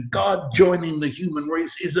 incarnation, God joining the human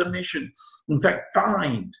race is a mission. In fact,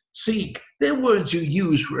 find, seek, they're words you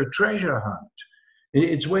use for a treasure hunt.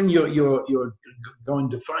 It's when you're going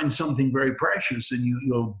to find something very precious and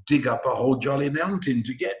you'll dig up a whole jolly mountain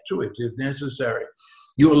to get to it if necessary.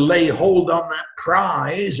 You'll lay hold on that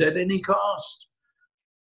prize at any cost.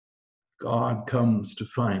 God comes to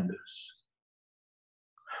find us.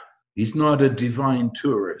 He's not a divine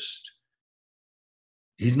tourist.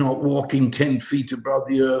 He's not walking 10 feet above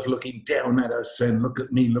the earth, looking down at us saying, look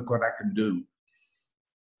at me, look what I can do.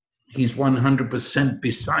 He's 100%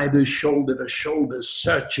 beside us, shoulder to shoulder,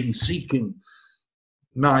 searching, seeking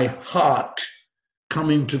my heart,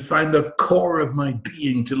 coming to find the core of my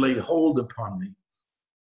being to lay hold upon me.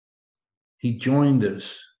 He joined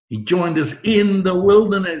us. He joined us in the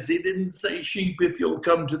wilderness. He didn't say, sheep, if you'll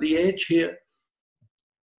come to the edge here.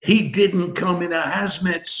 He didn't come in a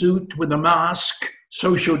hazmat suit with a mask,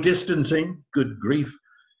 social distancing, good grief.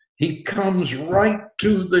 He comes right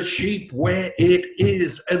to the sheep where it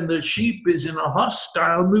is, and the sheep is in a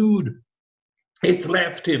hostile mood. It's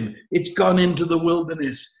left him. It's gone into the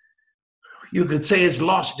wilderness. You could say it's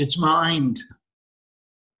lost its mind.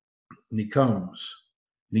 And he comes,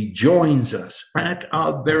 and he joins us at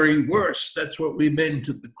our very worst. That's what we meant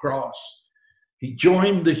at the cross. He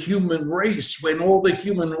joined the human race when all the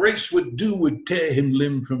human race would do would tear him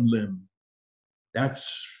limb from limb.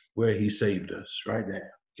 That's where he saved us, right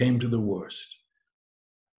there. Came to the worst.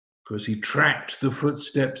 Because he tracked the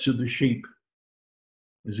footsteps of the sheep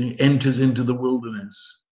as he enters into the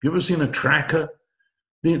wilderness. Have you ever seen a tracker?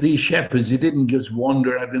 These shepherds, they didn't just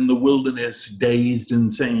wander out in the wilderness dazed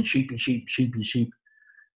and saying, sheepy, sheep, sheepy, sheep.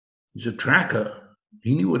 He's a tracker.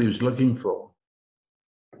 He knew what he was looking for.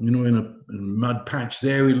 You know, in a mud patch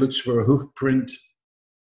there, he looks for a hoof print.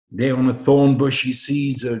 There on a thorn bush, he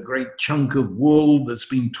sees a great chunk of wool that's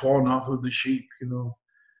been torn off of the sheep, you know.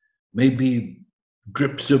 Maybe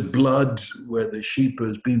drips of blood where the sheep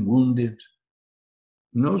has been wounded.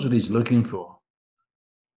 He knows what he's looking for.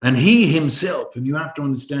 And he himself, and you have to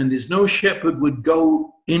understand this, no shepherd would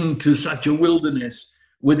go into such a wilderness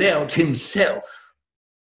without himself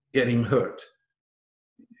getting hurt.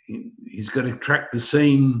 He's got to track the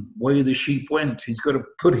same way the sheep went. He's got to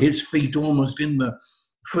put his feet almost in the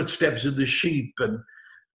footsteps of the sheep. And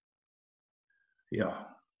yeah,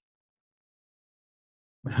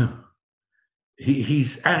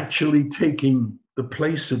 he's actually taking the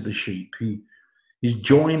place of the sheep. He's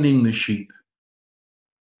joining the sheep.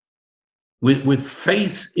 With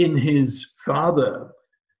faith in his Father,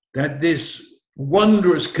 that this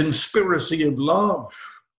wondrous conspiracy of love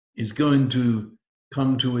is going to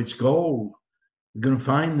come to its goal. We're going to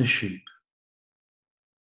find the sheep.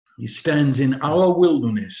 He stands in our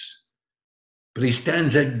wilderness, but he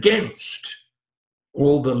stands against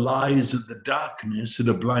all the lies of the darkness that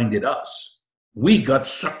have blinded us. We got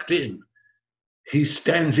sucked in. He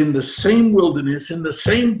stands in the same wilderness, in the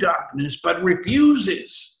same darkness, but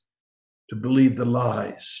refuses to believe the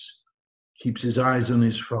lies, keeps his eyes on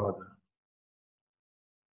his Father.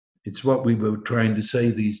 It's what we were trying to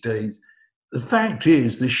say these days. The fact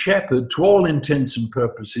is, the shepherd, to all intents and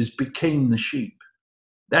purposes, became the sheep.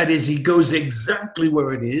 That is, he goes exactly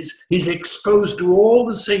where it is. He's exposed to all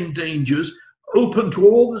the same dangers, open to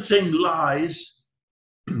all the same lies.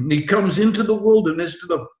 He comes into the wilderness, to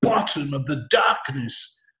the bottom of the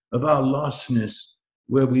darkness of our lostness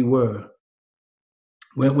where we were.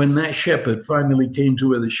 When that shepherd finally came to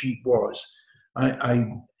where the sheep was,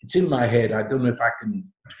 it's in my head. I don't know if I can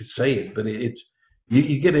say it, but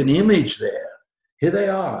you get an image there. Here they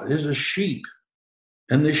are. There's a sheep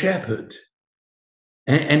and the shepherd,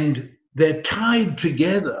 and they're tied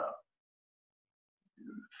together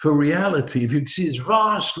for reality. If you can see this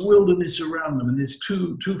vast wilderness around them, and there's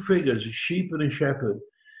two figures, a sheep and a shepherd,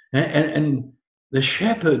 and the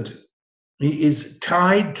shepherd, he is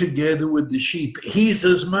tied together with the sheep. He's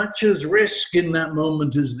as much at risk in that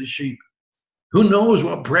moment as the sheep. Who knows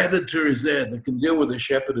what predator is there that can deal with a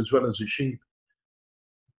shepherd as well as a sheep?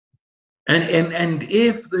 And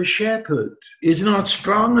if the shepherd is not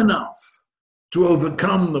strong enough to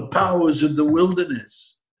overcome the powers of the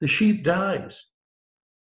wilderness, the sheep dies.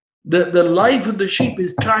 The life of the sheep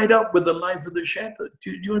is tied up with the life of the shepherd.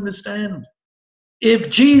 Do you understand? If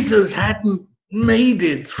Jesus hadn't made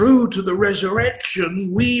it through to the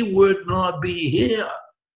resurrection, we would not be here.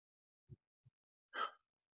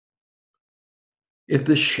 If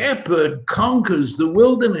the shepherd conquers the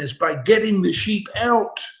wilderness by getting the sheep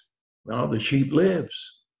out, well, the sheep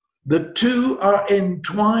lives. The two are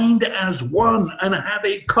entwined as one and have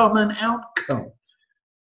a common outcome.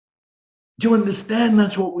 Do you understand?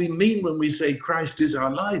 That's what we mean when we say Christ is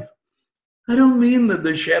our life. I don't mean that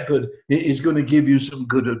the shepherd is going to give you some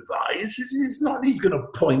good advice. It's not, he's going to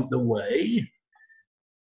point the way.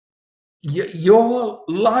 Your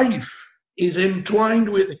life is entwined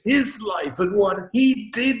with his life, and what he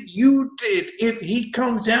did, you did. If he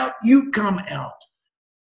comes out, you come out.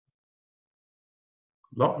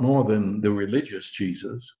 A lot more than the religious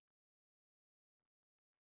Jesus.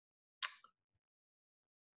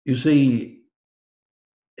 You see,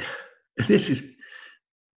 this is,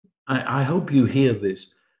 I hope you hear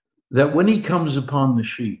this, that when he comes upon the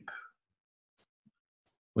sheep,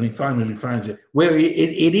 when he finally finds it, where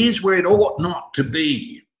it is where it ought not to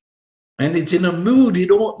be, and it's in a mood it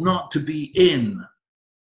ought not to be in.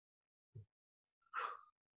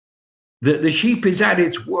 The sheep is at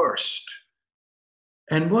its worst.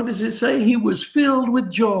 And what does it say? He was filled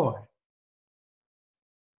with joy.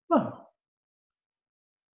 Oh.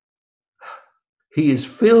 He is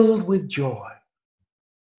filled with joy.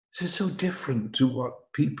 This is so different to what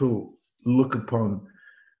people look upon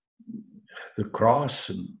the cross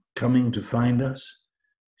and coming to find us,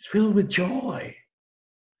 it's filled with joy.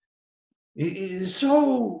 It is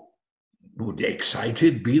so, would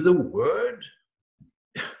excited be the word?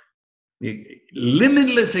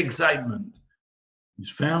 Limitless excitement. He's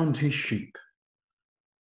found his sheep.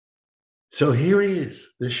 So here he is,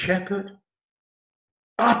 the shepherd,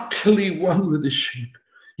 utterly one with the sheep,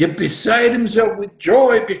 yet beside himself with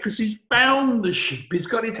joy because he's found the sheep. He's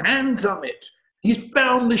got his hands on it. He's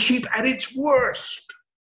found the sheep at its worst.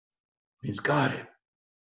 He's got it.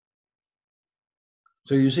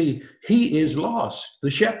 So you see, he is lost. The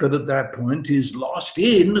shepherd at that point is lost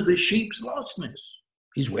in the sheep's lostness.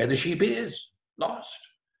 He's where the sheep is, lost.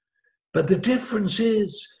 But the difference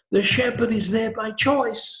is the shepherd is there by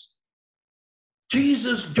choice.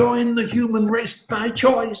 Jesus joined the human race by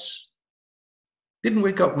choice. Didn't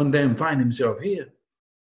wake up one day and find himself here.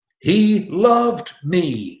 He loved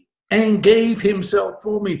me and gave himself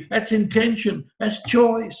for me. That's intention. That's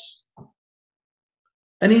choice.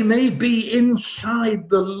 And he may be inside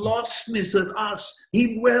the lostness of us.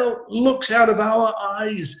 He looks out of our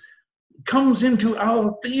eyes, comes into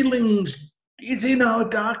our feelings. He's in our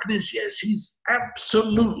darkness. Yes, he's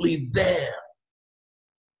absolutely there.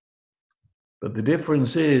 But the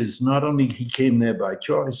difference is not only he came there by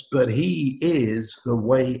choice, but he is the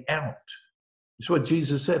way out. It's what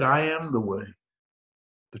Jesus said, I am the way,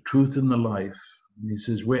 the truth, and the life. And he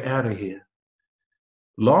says, we're out of here.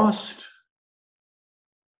 Lost?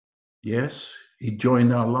 Yes, he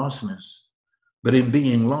joined our lostness. But in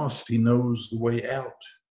being lost, he knows the way out.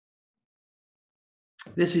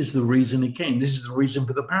 This is the reason he came. This is the reason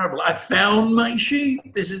for the parable. I found my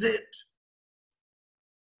sheep. This is it.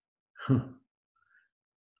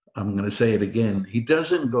 I'm going to say it again. He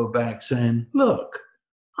doesn't go back saying, look,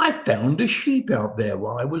 I found a sheep out there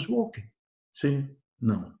while I was walking. See?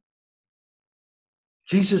 No.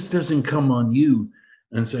 Jesus doesn't come on you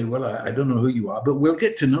and say, well, I don't know who you are, but we'll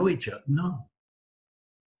get to know each other. No.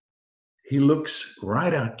 He looks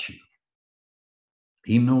right at you.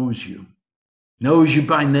 He knows you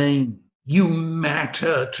by name. You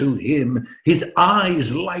matter to him. His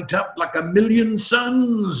eyes light up like a million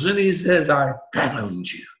suns, and he says, I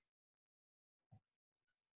found you.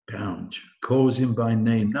 Found you. Calls him by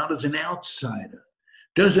name, not as an outsider.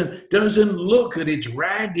 Doesn't look at its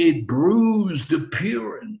ragged, bruised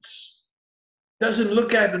appearance. Doesn't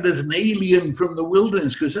look at it as an alien from the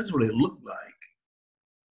wilderness, because that's what it looked like.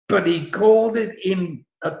 But he called it in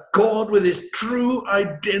accord with his true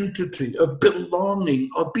identity of belonging,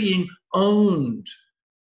 of being owned.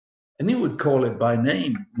 And he would call it by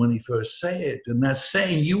name when he first said it. And that's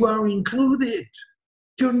saying you are included.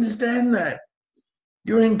 Do you understand that?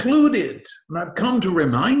 You're included. And I've come to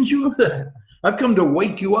remind you of that. I've come to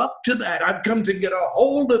wake you up to that. I've come to get a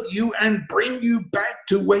hold of you and bring you back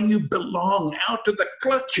to where you belong, out of the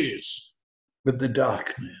clutches of the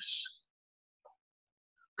darkness.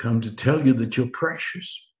 Come to tell you that you're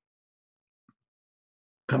precious.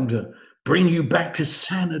 Come to bring you back to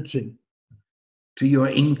sanity, to your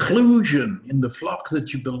inclusion in the flock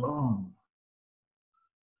that you belong.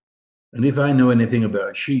 And if I know anything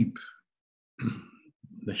about sheep,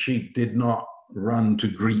 the sheep did not run to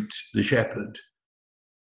greet the shepherd.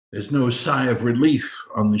 There's no sigh of relief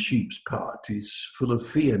on the sheep's part. He's full of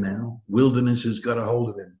fear now. Wilderness has got a hold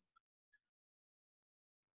of him.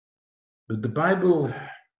 But the Bible,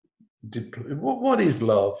 what is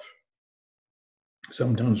love?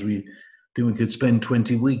 Sometimes we think we could spend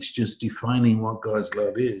 20 weeks just defining what God's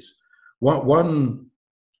love is. One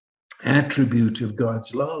attribute of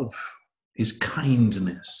God's love is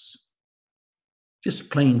kindness. Just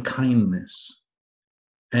plain kindness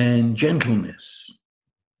and gentleness.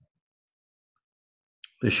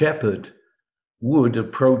 The shepherd would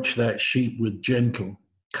approach that sheep with gentle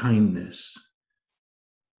kindness,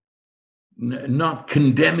 not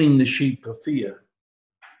condemning the sheep for fear.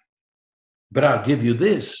 But I'll give you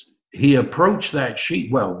this, he approached that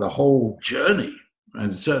sheep, well, the whole journey,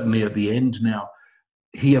 and certainly at the end now,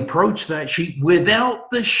 he approached that sheep without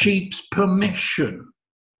the sheep's permission.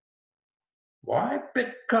 Why?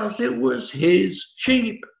 Because it was his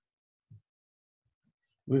sheep.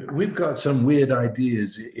 We've got some weird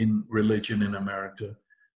ideas in religion in America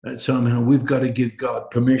that somehow we've got to give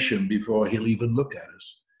God permission before he'll even look at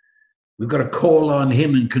us. We've got to call on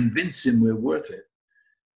him and convince him we're worth it.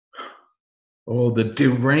 Oh, the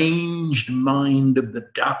deranged mind of the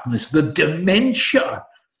darkness, the dementia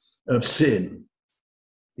of sin,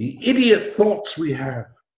 the idiot thoughts we have.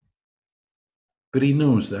 But he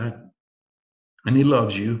knows that. And he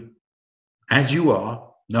loves you as you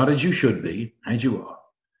are, not as you should be, as you are.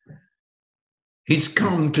 He's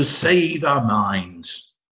come to save our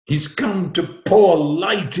minds. He's come to pour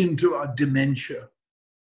light into our dementia.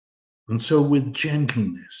 And so with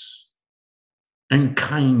gentleness and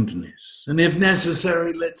kindness, and if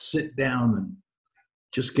necessary, let's sit down and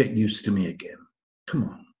just get used to me again. Come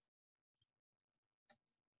on.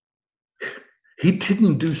 He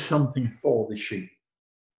didn't do something for the sheep,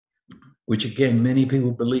 which again, many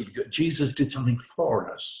people believe. Jesus did something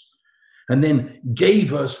for us and then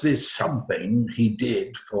gave us this something he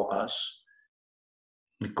did for us.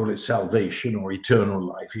 We call it salvation or eternal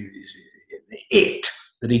life. It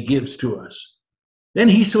that he gives to us. Then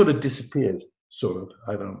he sort of disappears,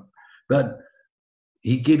 I don't know. But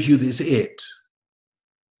he gives you this it.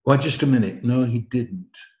 Well, just a minute. No, he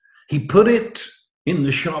didn't. He put it in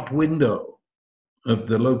the shop window of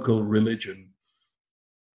the local religion.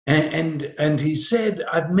 And he said,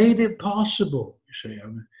 I've made it possible. You see,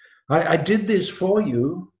 I did this for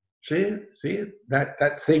you. See it?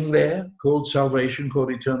 That thing there called salvation,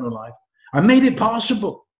 called eternal life. I made it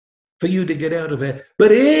possible for you to get out of it.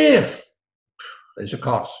 But if, there's a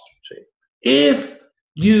cost, see, if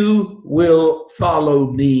you will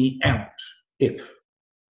follow me out,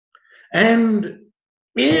 and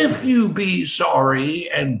if you be sorry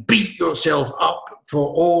and beat yourself up for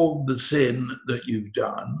all the sin that you've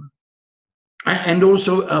done, and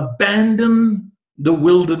also abandon the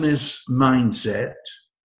wilderness mindset,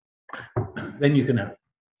 then you can have it.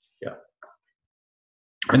 Yeah.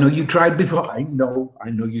 I know you tried before. I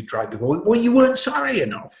know you tried before. Well, you weren't sorry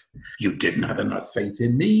enough. You didn't have enough faith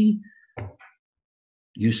in me.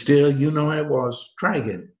 You know how it was. Try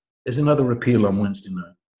again. There's another appeal on Wednesday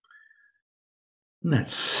night. Isn't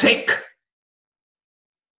that sick?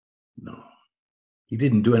 No, he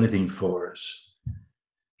didn't do anything for us.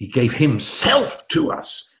 He gave himself to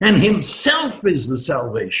us, and himself is the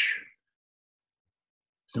salvation.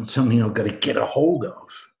 It's not something I've got to get a hold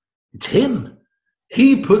of. It's him.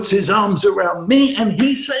 He puts his arms around me and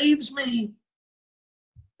he saves me.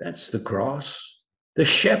 That's the cross. The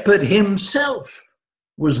shepherd himself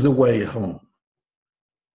was the way home.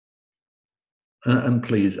 And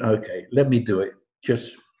please, okay, let me do it.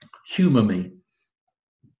 Just humor me.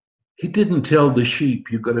 He didn't tell the sheep,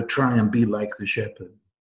 you've got to try and be like the shepherd.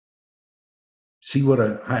 See what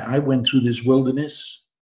I went through this wilderness.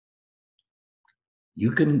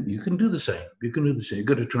 You can do the same. You can do the same. You've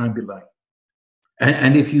got to try and be like.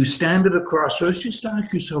 And if you stand at a crossroads, just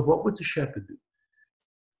ask yourself, what would the shepherd do?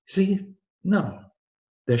 See? No.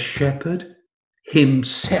 The shepherd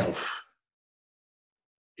himself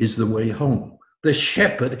is the way home. The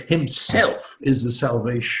shepherd himself is the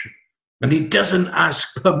salvation. And he doesn't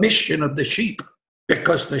ask permission of the sheep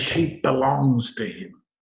because the sheep belongs to him.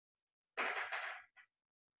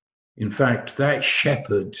 In fact, that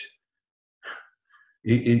shepherd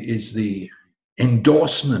is the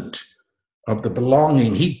endorsement of the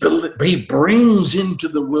belonging. He brings into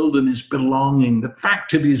the wilderness belonging, the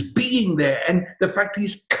fact of his being there and the fact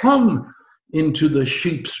he's come into the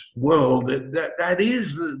sheep's world. That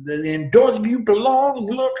is the endorsement. You belong.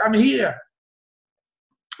 Look, I'm here.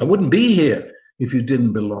 I wouldn't be here if you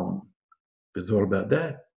didn't belong. It's all about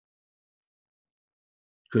that.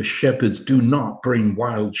 Because shepherds do not bring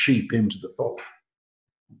wild sheep into the fold.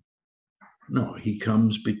 No, he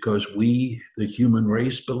comes because we, the human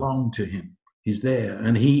race, belong to him. He's there,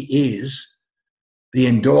 and he is the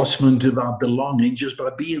endorsement of our belonging just by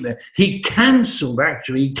being there. He canceled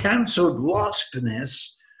lostness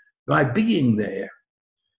by being there.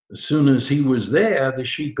 As soon as he was there, the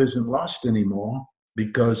sheep isn't lost anymore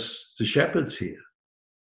because the shepherd's here.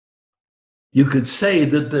 You could say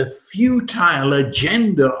that the futile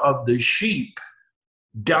agenda of the sheep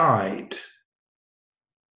died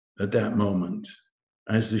at that moment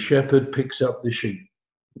as the shepherd picks up the sheep,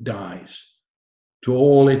 dies to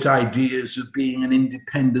all its ideas of being an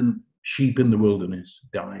independent sheep in the wilderness,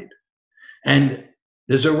 died. And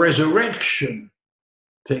there's a resurrection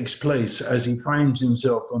takes place as he finds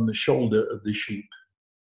himself on the shoulder of the sheep.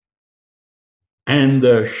 And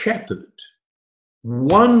the shepherd,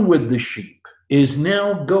 one with the sheep, is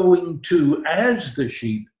now going to, as the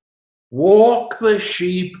sheep, walk the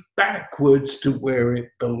sheep backwards to where it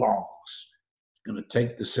belongs. He's going to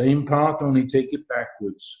take the same path, only take it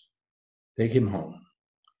backwards. Take him home.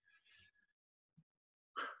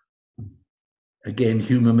 Again,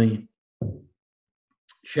 humor me.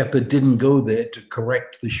 Shepherd didn't go there to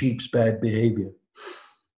correct the sheep's bad behavior.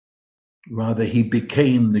 Rather, he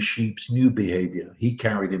became the sheep's new behavior. He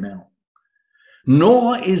carried him out.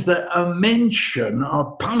 Nor is there a mention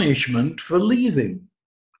of punishment for leaving.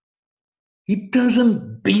 He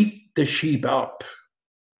doesn't beat the sheep up.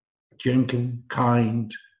 Gentle,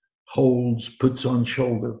 kind, holds, puts on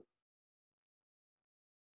shoulder.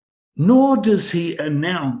 Nor does he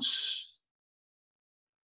announce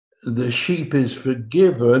the sheep is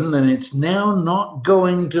forgiven and it's now not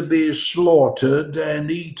going to be slaughtered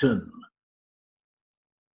and eaten.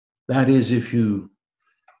 That is, if you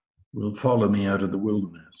will follow me out of the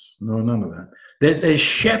wilderness. No, none of that. There's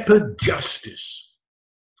shepherd justice.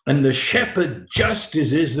 And the shepherd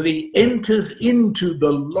justice is that he enters into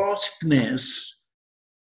the lostness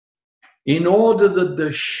in order that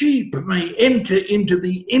the sheep may enter into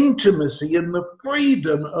the intimacy and the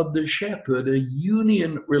freedom of the shepherd, a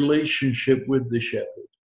union relationship with the shepherd.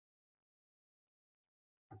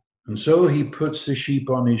 And so he puts the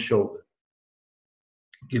sheep on his shoulder.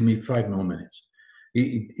 Give me 5 more minutes.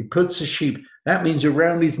 He puts the sheep, that means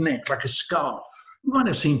around his neck, like a scarf. You might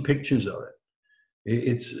have seen pictures of it.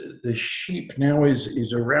 It's the sheep now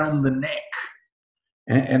is around the neck,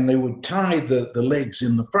 and they would tie the legs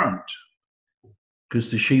in the front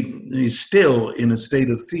because the sheep is still in a state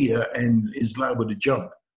of fear and is liable to jump.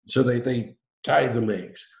 So they tie the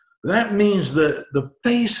legs. That means that the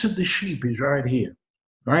face of the sheep is right here,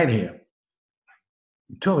 right here.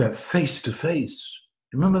 You talk about face to face.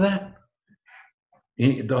 Remember that?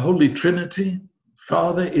 The Holy Trinity,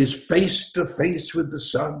 Father is face to face with the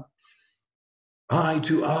Son, eye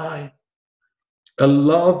to eye. A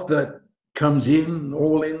love that comes in,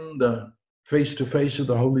 all in the face to face of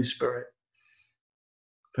the Holy Spirit.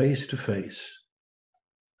 Face to face.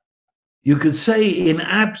 You could say in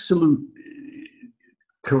absolute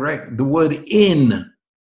correct, the word in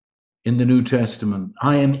the New Testament.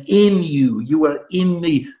 I am in you, you are in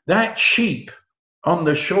me. That sheep on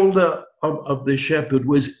the shoulder of the shepherd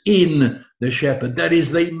was in the shepherd. That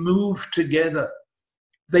is, they move together.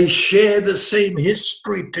 They share the same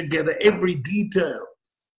history together, every detail.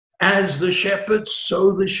 As the shepherd,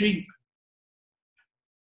 so the sheep.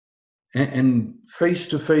 And face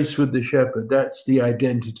to face with the shepherd, that's the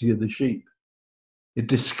identity of the sheep. It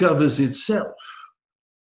discovers itself,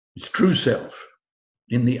 its true self,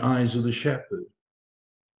 in the eyes of the shepherd.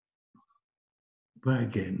 But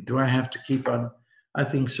again, do I have to keep on? I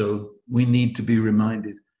think so. We need to be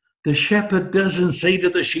reminded. The shepherd doesn't say to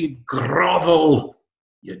the sheep, grovel,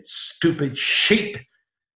 you stupid sheep,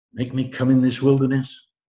 make me come in this wilderness.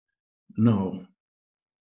 No.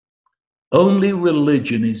 Only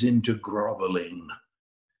religion is into groveling.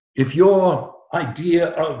 If your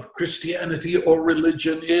idea of Christianity or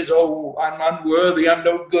religion is, oh, I'm unworthy, I'm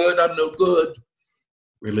no good.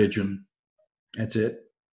 Religion, that's it.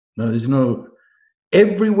 No, there's no,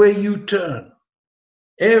 everywhere you turn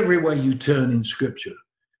in Scripture,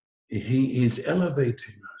 he is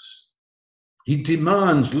elevating us. He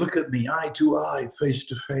demands, look at me, eye to eye, face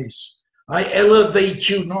to face. I elevate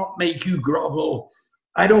you, not make you grovel.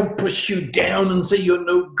 I don't push you down and say you're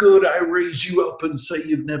no good. I raise you up and say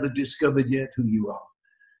you've never discovered yet who you are.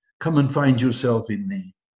 Come and find yourself in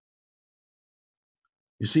me.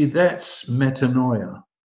 You see, that's metanoia.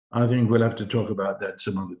 I think we'll have to talk about that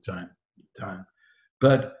some other time.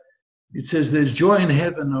 But it says there's joy in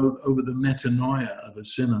heaven over the metanoia of a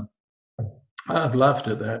sinner. I've laughed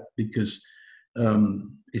at that because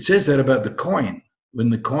it says that about the coin. When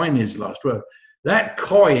the coin is lost, well, that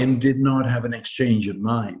coin did not have an exchange of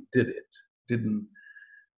mind, did it? Didn't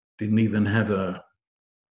even have a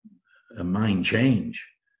mind change.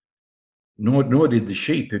 Nor did the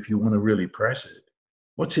sheep, if you want to really press it.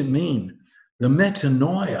 What's it mean? The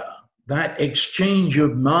metanoia, that exchange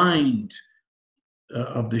of mind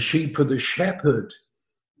of the sheep for the shepherd,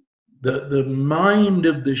 the mind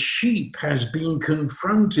of the sheep has been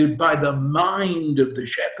confronted by the mind of the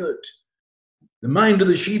shepherd. The mind of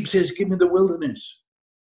the sheep says, give me the wilderness.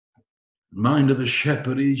 The mind of the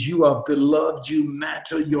shepherd is, you are beloved, you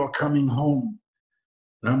matter, you're coming home.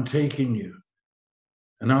 And I'm taking you.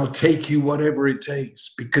 And I'll take you whatever it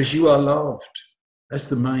takes because you are loved. That's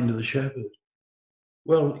the mind of the shepherd.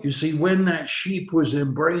 Well, you see, when that sheep was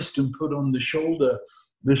embraced and put on the shoulder,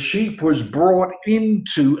 the sheep was brought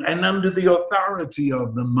into and under the authority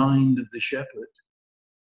of the mind of the shepherd.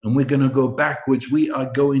 And we're going to go backwards. We are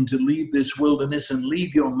going to leave this wilderness and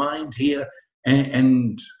leave your mind here,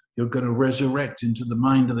 and you're going to resurrect into the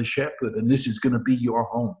mind of the shepherd, and this is going to be your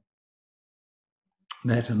home.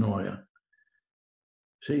 Metanoia.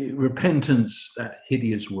 See, repentance, that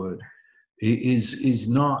hideous word, is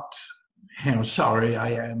not how sorry I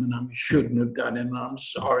am, and I shouldn't have done it, and I'm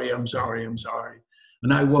sorry.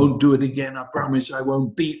 And I won't do it again. I promise I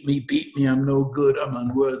won't. Beat me. I'm no good. I'm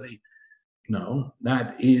unworthy. No,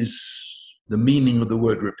 that is the meaning of the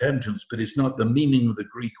word repentance, but it's not the meaning of the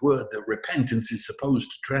Greek word that repentance is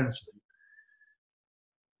supposed to translate.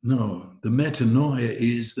 No, the metanoia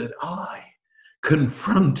is that I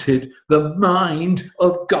confronted the mind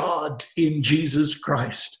of God in Jesus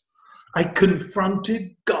Christ. I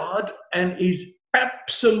confronted God, and he's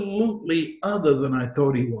absolutely other than I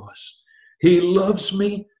thought he was. He loves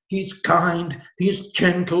me, he's kind, he's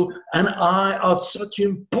gentle, and I, of such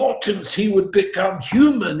importance, he would become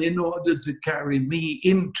human in order to carry me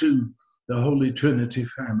into the Holy Trinity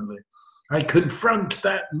family. I confront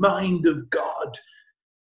that mind of God,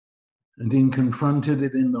 and in confronted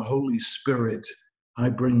it in the Holy Spirit, I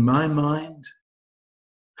bring my mind.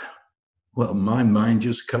 Well, my mind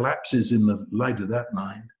just collapses in the light of that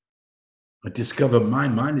mind. I discover my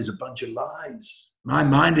mind is a bunch of lies. My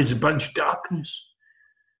mind is a bunch of darkness.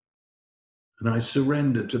 And I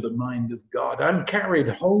surrender to the mind of God. I'm carried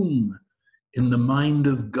home in the mind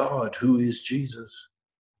of God, who is Jesus.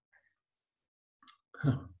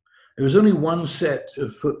 There was only one set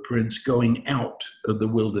of footprints going out of the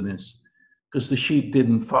wilderness, because the sheep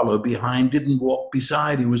didn't follow behind, didn't walk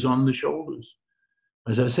beside, he was on the shoulders.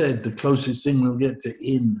 As I said, the closest thing we'll get to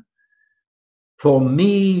in. For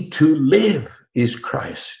me to live is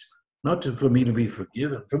Christ, not for me to be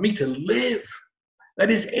forgiven, for me to live. That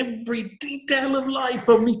is every detail of life.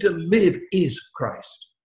 For me to live is Christ.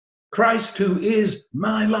 Christ who is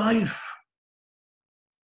my life.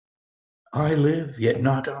 I live, yet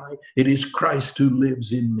not I. It is Christ who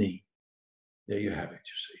lives in me. There you have it,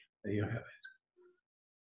 you see. There you have it.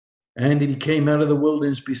 And he came out of the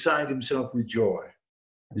wilderness beside himself with joy.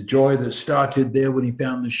 The joy that started there when he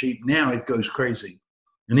found the sheep, now it goes crazy.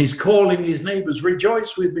 And he's calling his neighbors,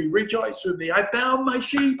 rejoice with me, rejoice with me. I found my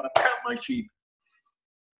sheep, I found my sheep.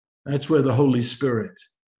 That's where the Holy Spirit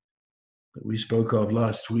that we spoke of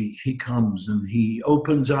last week, he comes and he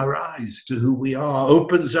opens our eyes to who we are,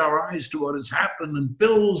 opens our eyes to what has happened, and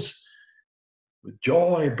fills with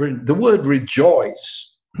joy. The word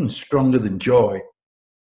rejoice, stronger than joy,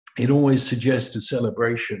 it always suggests a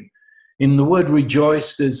celebration. In the word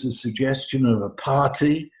rejoice, there's a suggestion of a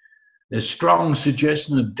party. There's strong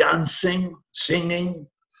suggestion of dancing, singing.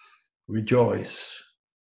 Rejoice,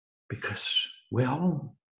 because we're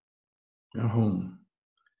home. We're home.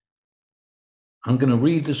 I'm going to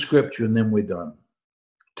read the scripture and then we're done.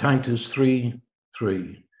 Titus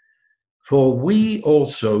 3:3. For we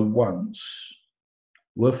also once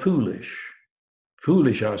were foolish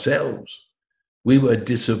ourselves. We were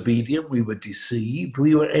disobedient, we were deceived,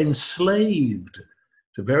 we were enslaved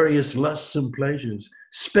to various lusts and pleasures,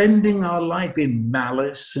 spending our life in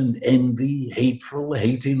malice and envy,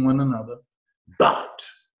 hating one another. But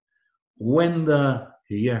when the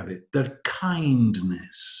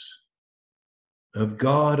kindness of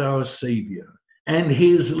God our Savior and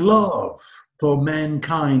his love for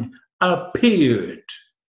mankind appeared,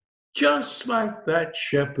 just like that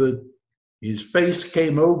shepherd, his face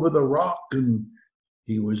came over the rock and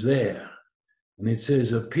he was there. And it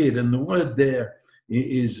says appeared, and the word there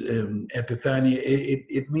is epiphania.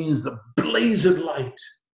 It means the blaze of light.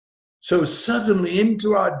 So suddenly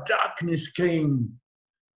into our darkness came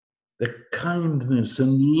the kindness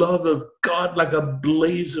and love of God like a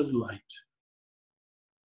blaze of light.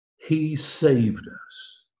 He saved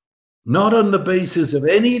us, not on the basis of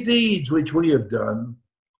any deeds which we have done,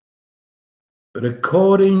 but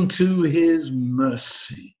according to his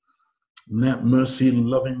mercy. And that mercy,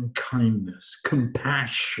 loving kindness,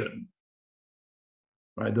 compassion.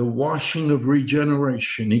 By the washing of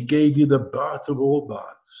regeneration, he gave you the bath of all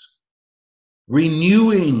baths,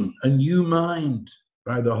 renewing a new mind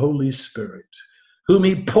by the Holy Spirit, whom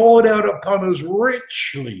he poured out upon us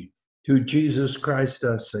richly through Jesus Christ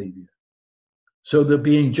our Savior, so that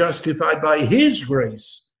being justified by his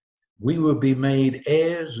grace, we will be made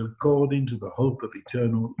heirs according to the hope of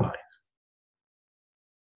eternal life.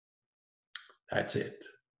 That's it.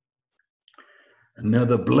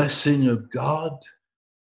 Another blessing of God,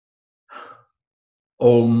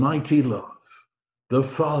 almighty love, the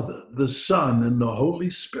Father, the Son, and the Holy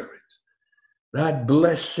Spirit. That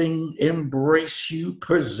blessing embrace you,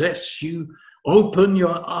 possess you, open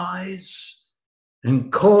your eyes, and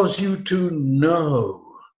cause you to know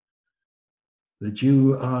that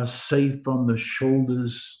you are safe on the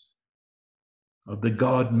shoulders of the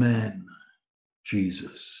God-man,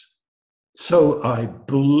 Jesus. So I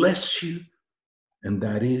bless you, and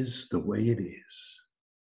that is the way it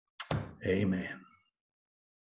is. Amen.